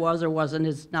what that was or wasn't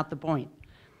is not the point.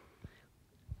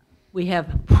 We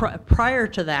have, prior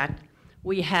to that,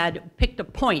 we had picked a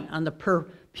point on the per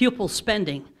pupil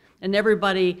spending, and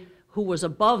everybody who was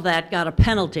above that got a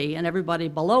penalty, and everybody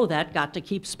below that got to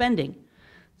keep spending.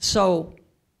 So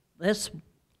this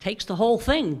takes the whole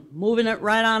thing, moving it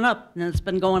right on up, and it's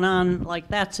been going on like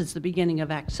that since the beginning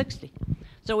of Act 60.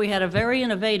 So we had a very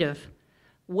innovative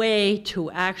way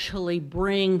to actually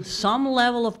bring some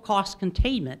level of cost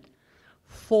containment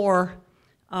for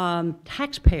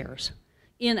taxpayers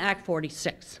in Act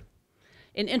 46.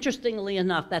 And interestingly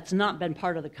enough, that's not been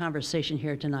part of the conversation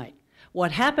here tonight.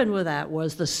 What happened with that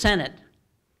was the Senate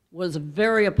was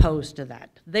very opposed to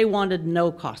that. They wanted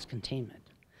no cost containment.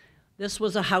 This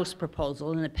was a House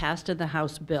proposal, and it passed in the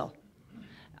House bill.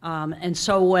 And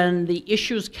so when the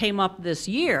issues came up this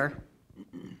year,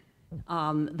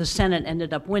 the Senate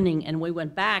ended up winning, and we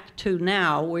went back to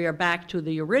now, we are back to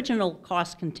the original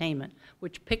cost containment,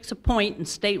 which picks a point in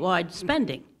statewide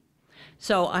spending.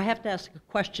 So I have to ask a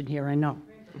question here, I know,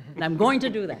 and I'm going to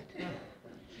do that.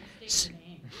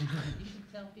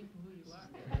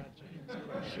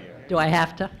 Do I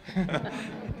have to?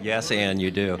 Yes, Ann,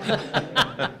 you do.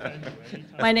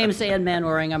 My name is Ann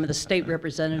Manwaring. I'm the state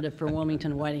representative for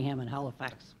Wilmington, Whitingham, and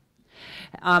Halifax.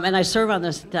 And I serve on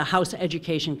the House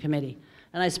Education Committee.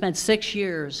 And I spent 6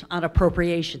 years on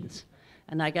appropriations.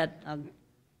 And I got,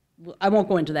 I won't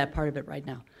go into that part of it right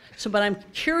now. So, but I'm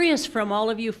curious from all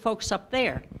of you folks up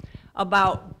there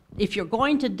about if you're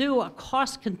going to do a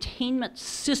cost containment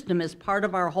system as part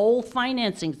of our whole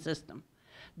financing system,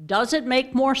 does it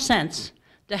make more sense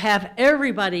to have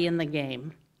everybody in the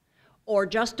game or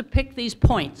just to pick these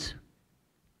points?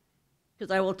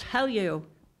 Because I will tell you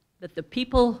that the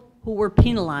people who were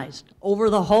penalized over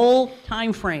the whole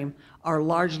time frame are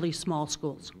largely small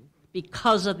schools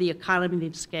because of the economy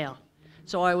of scale.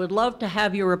 So I would love to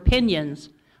have your opinions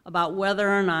about whether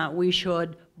or not we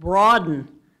should broaden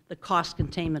the cost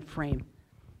containment frame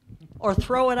or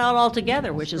throw it out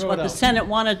altogether, which is what the Senate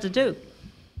wanted to do.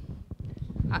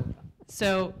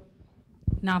 So,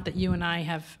 not that you and I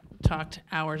have talked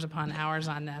hours upon hours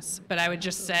on this, but I would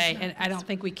just say, and I don't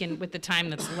think we can, with the time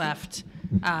that's left,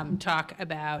 talk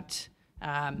about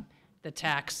the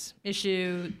tax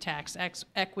issue, tax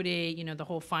equity, you know, the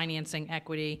whole financing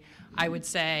equity. I would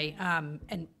say,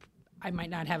 and I might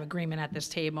not have agreement at this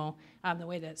table, the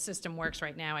way that system works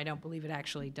right now, I don't believe it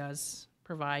actually does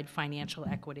provide financial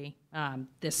equity.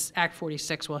 This Act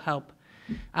 46 will help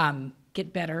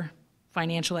get better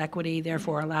financial equity,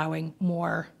 therefore allowing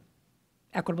more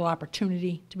equitable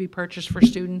opportunity to be purchased for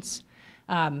students.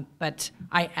 But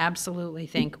I absolutely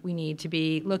think we need to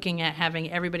be looking at having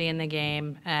everybody in the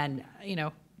game. And you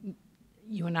know,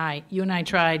 you and I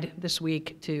tried this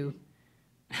week to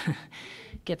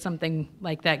get something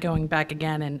like that going back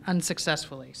again, and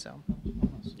unsuccessfully. So.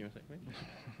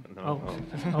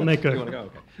 I'll make a,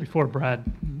 before Brad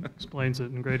explains it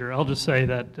in greater, I'll just say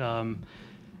that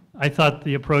I thought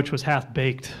the approach was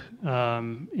half-baked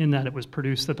in that it was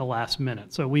produced at the last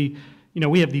minute. So we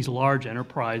have these large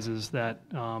enterprises that,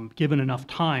 given enough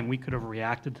time, we could have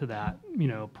reacted to that,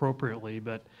 appropriately,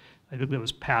 but I think that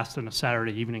was passed on a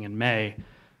Saturday evening in May,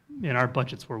 and our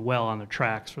budgets were well on the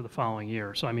tracks for the following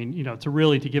year. So I mean,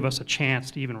 to give us a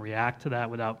chance to even react to that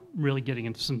without really getting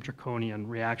into some draconian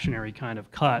reactionary kind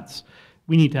of cuts,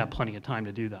 we need to have plenty of time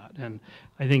to do that. And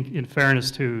I think in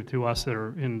fairness to us that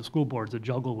are in the school boards that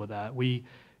juggle with that, we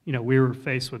were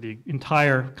faced with the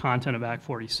entire content of Act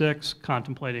 46,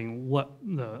 contemplating what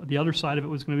the other side of it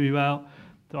was going to be about,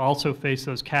 to also face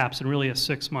those caps in really a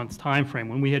 6 month time frame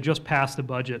when we had just passed a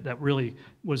budget that really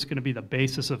was going to be the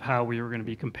basis of how we were going to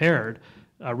be compared,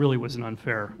 really was an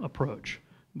unfair approach.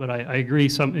 But I agree,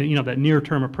 that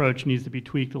near-term approach needs to be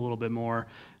tweaked a little bit more,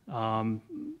 and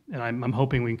I'm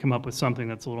hoping we can come up with something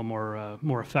that's a little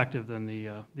more effective than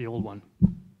the old one.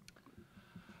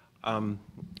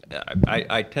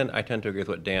 I tend to agree with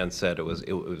what Dan said. It was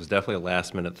definitely a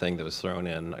last-minute thing that was thrown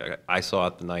in. I saw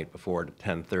it the night before at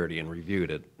 10:30 and reviewed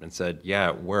it and said, yeah,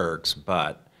 it works,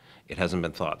 but it hasn't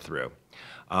been thought through.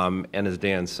 And as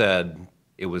Dan said,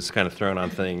 it was kind of thrown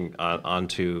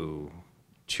onto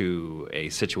a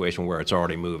situation where it's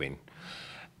already moving.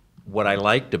 What I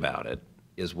liked about it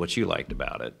is what you liked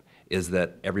about it, is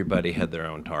that everybody had their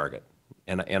own target.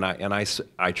 And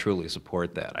I truly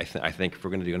support that. I think if we're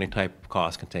going to do any type of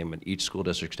cost containment, each school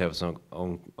district should have its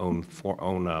own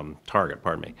target.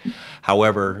 Pardon me.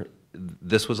 However,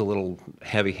 this was a little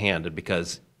heavy-handed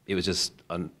because It was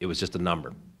just a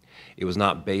number. It was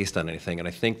not based on anything. And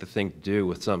I think the thing to do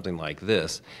with something like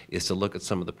this is to look at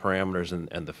some of the parameters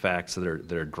and the facts that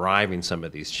are driving some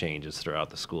of these changes throughout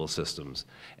the school systems,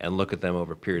 and look at them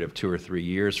over a period of 2 or 3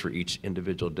 years for each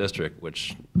individual district,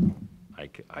 which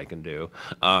I can do,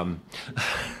 and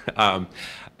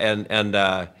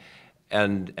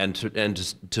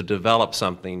to develop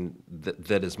something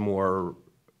that is more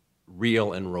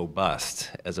real and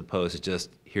robust, as opposed to just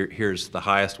here's the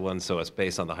highest one, so it's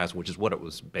based on the highest, which is what it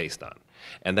was based on,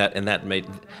 and that made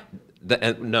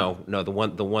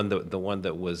the one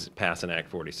that was passed in Act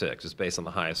 46 is based on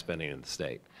the highest spending in the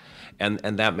state, and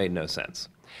that made no sense.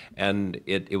 And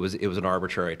it was an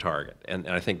arbitrary target, and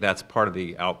I think that's part of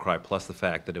the outcry, plus the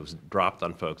fact that it was dropped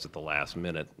on folks at the last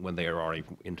minute when they were already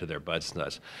into their budgets and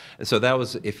such. And so that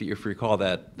was, if you recall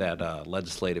that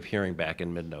legislative hearing back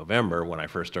in mid-November when I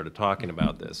first started talking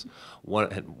about this, when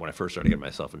I first started getting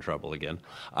myself in trouble again,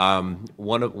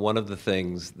 one of the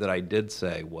things that I did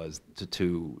say was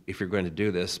to if you're going to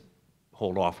do this,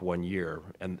 hold off 1 year,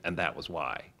 and that was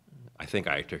why. I think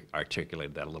I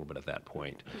articulated that a little bit at that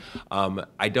point. I'm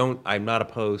not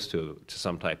opposed to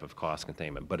some type of cost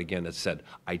containment, but again, as said,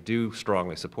 I do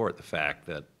strongly support the fact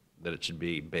that it should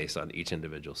be based on each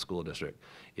individual school district.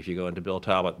 If you go into Bill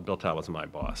Talbot's my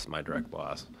boss, my direct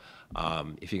boss.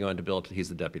 If you go into Bill, he's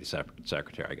the deputy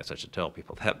secretary, I guess I should tell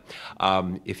people that.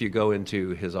 If you go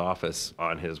into his office,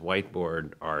 on his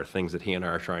whiteboard are things that he and I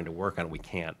are trying to work on, we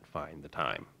can't find the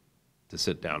time to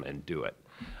sit down and do it.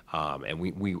 And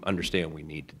we understand we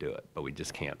need to do it, but we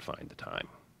just can't find the time.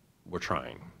 We're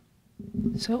trying.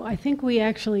 So I think we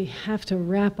actually have to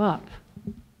wrap up,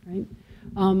 right?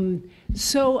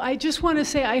 So I just want to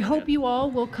say I hope you all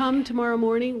will come tomorrow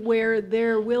morning, where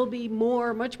there will be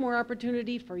much more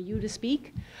opportunity for you to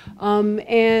speak,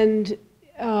 and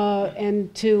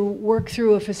to work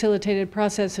through a facilitated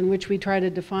process in which we try to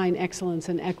define excellence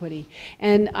and equity.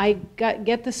 And I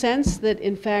get the sense that,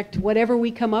 in fact, whatever we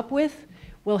come up with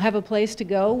will have a place to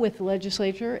go with the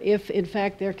legislature if, in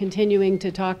fact, they're continuing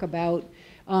to talk about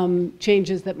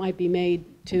changes that might be made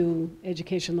to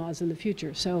education laws in the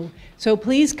future. So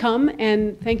please come,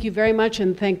 and thank you very much,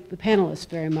 and thank the panelists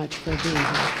very much for being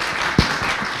here.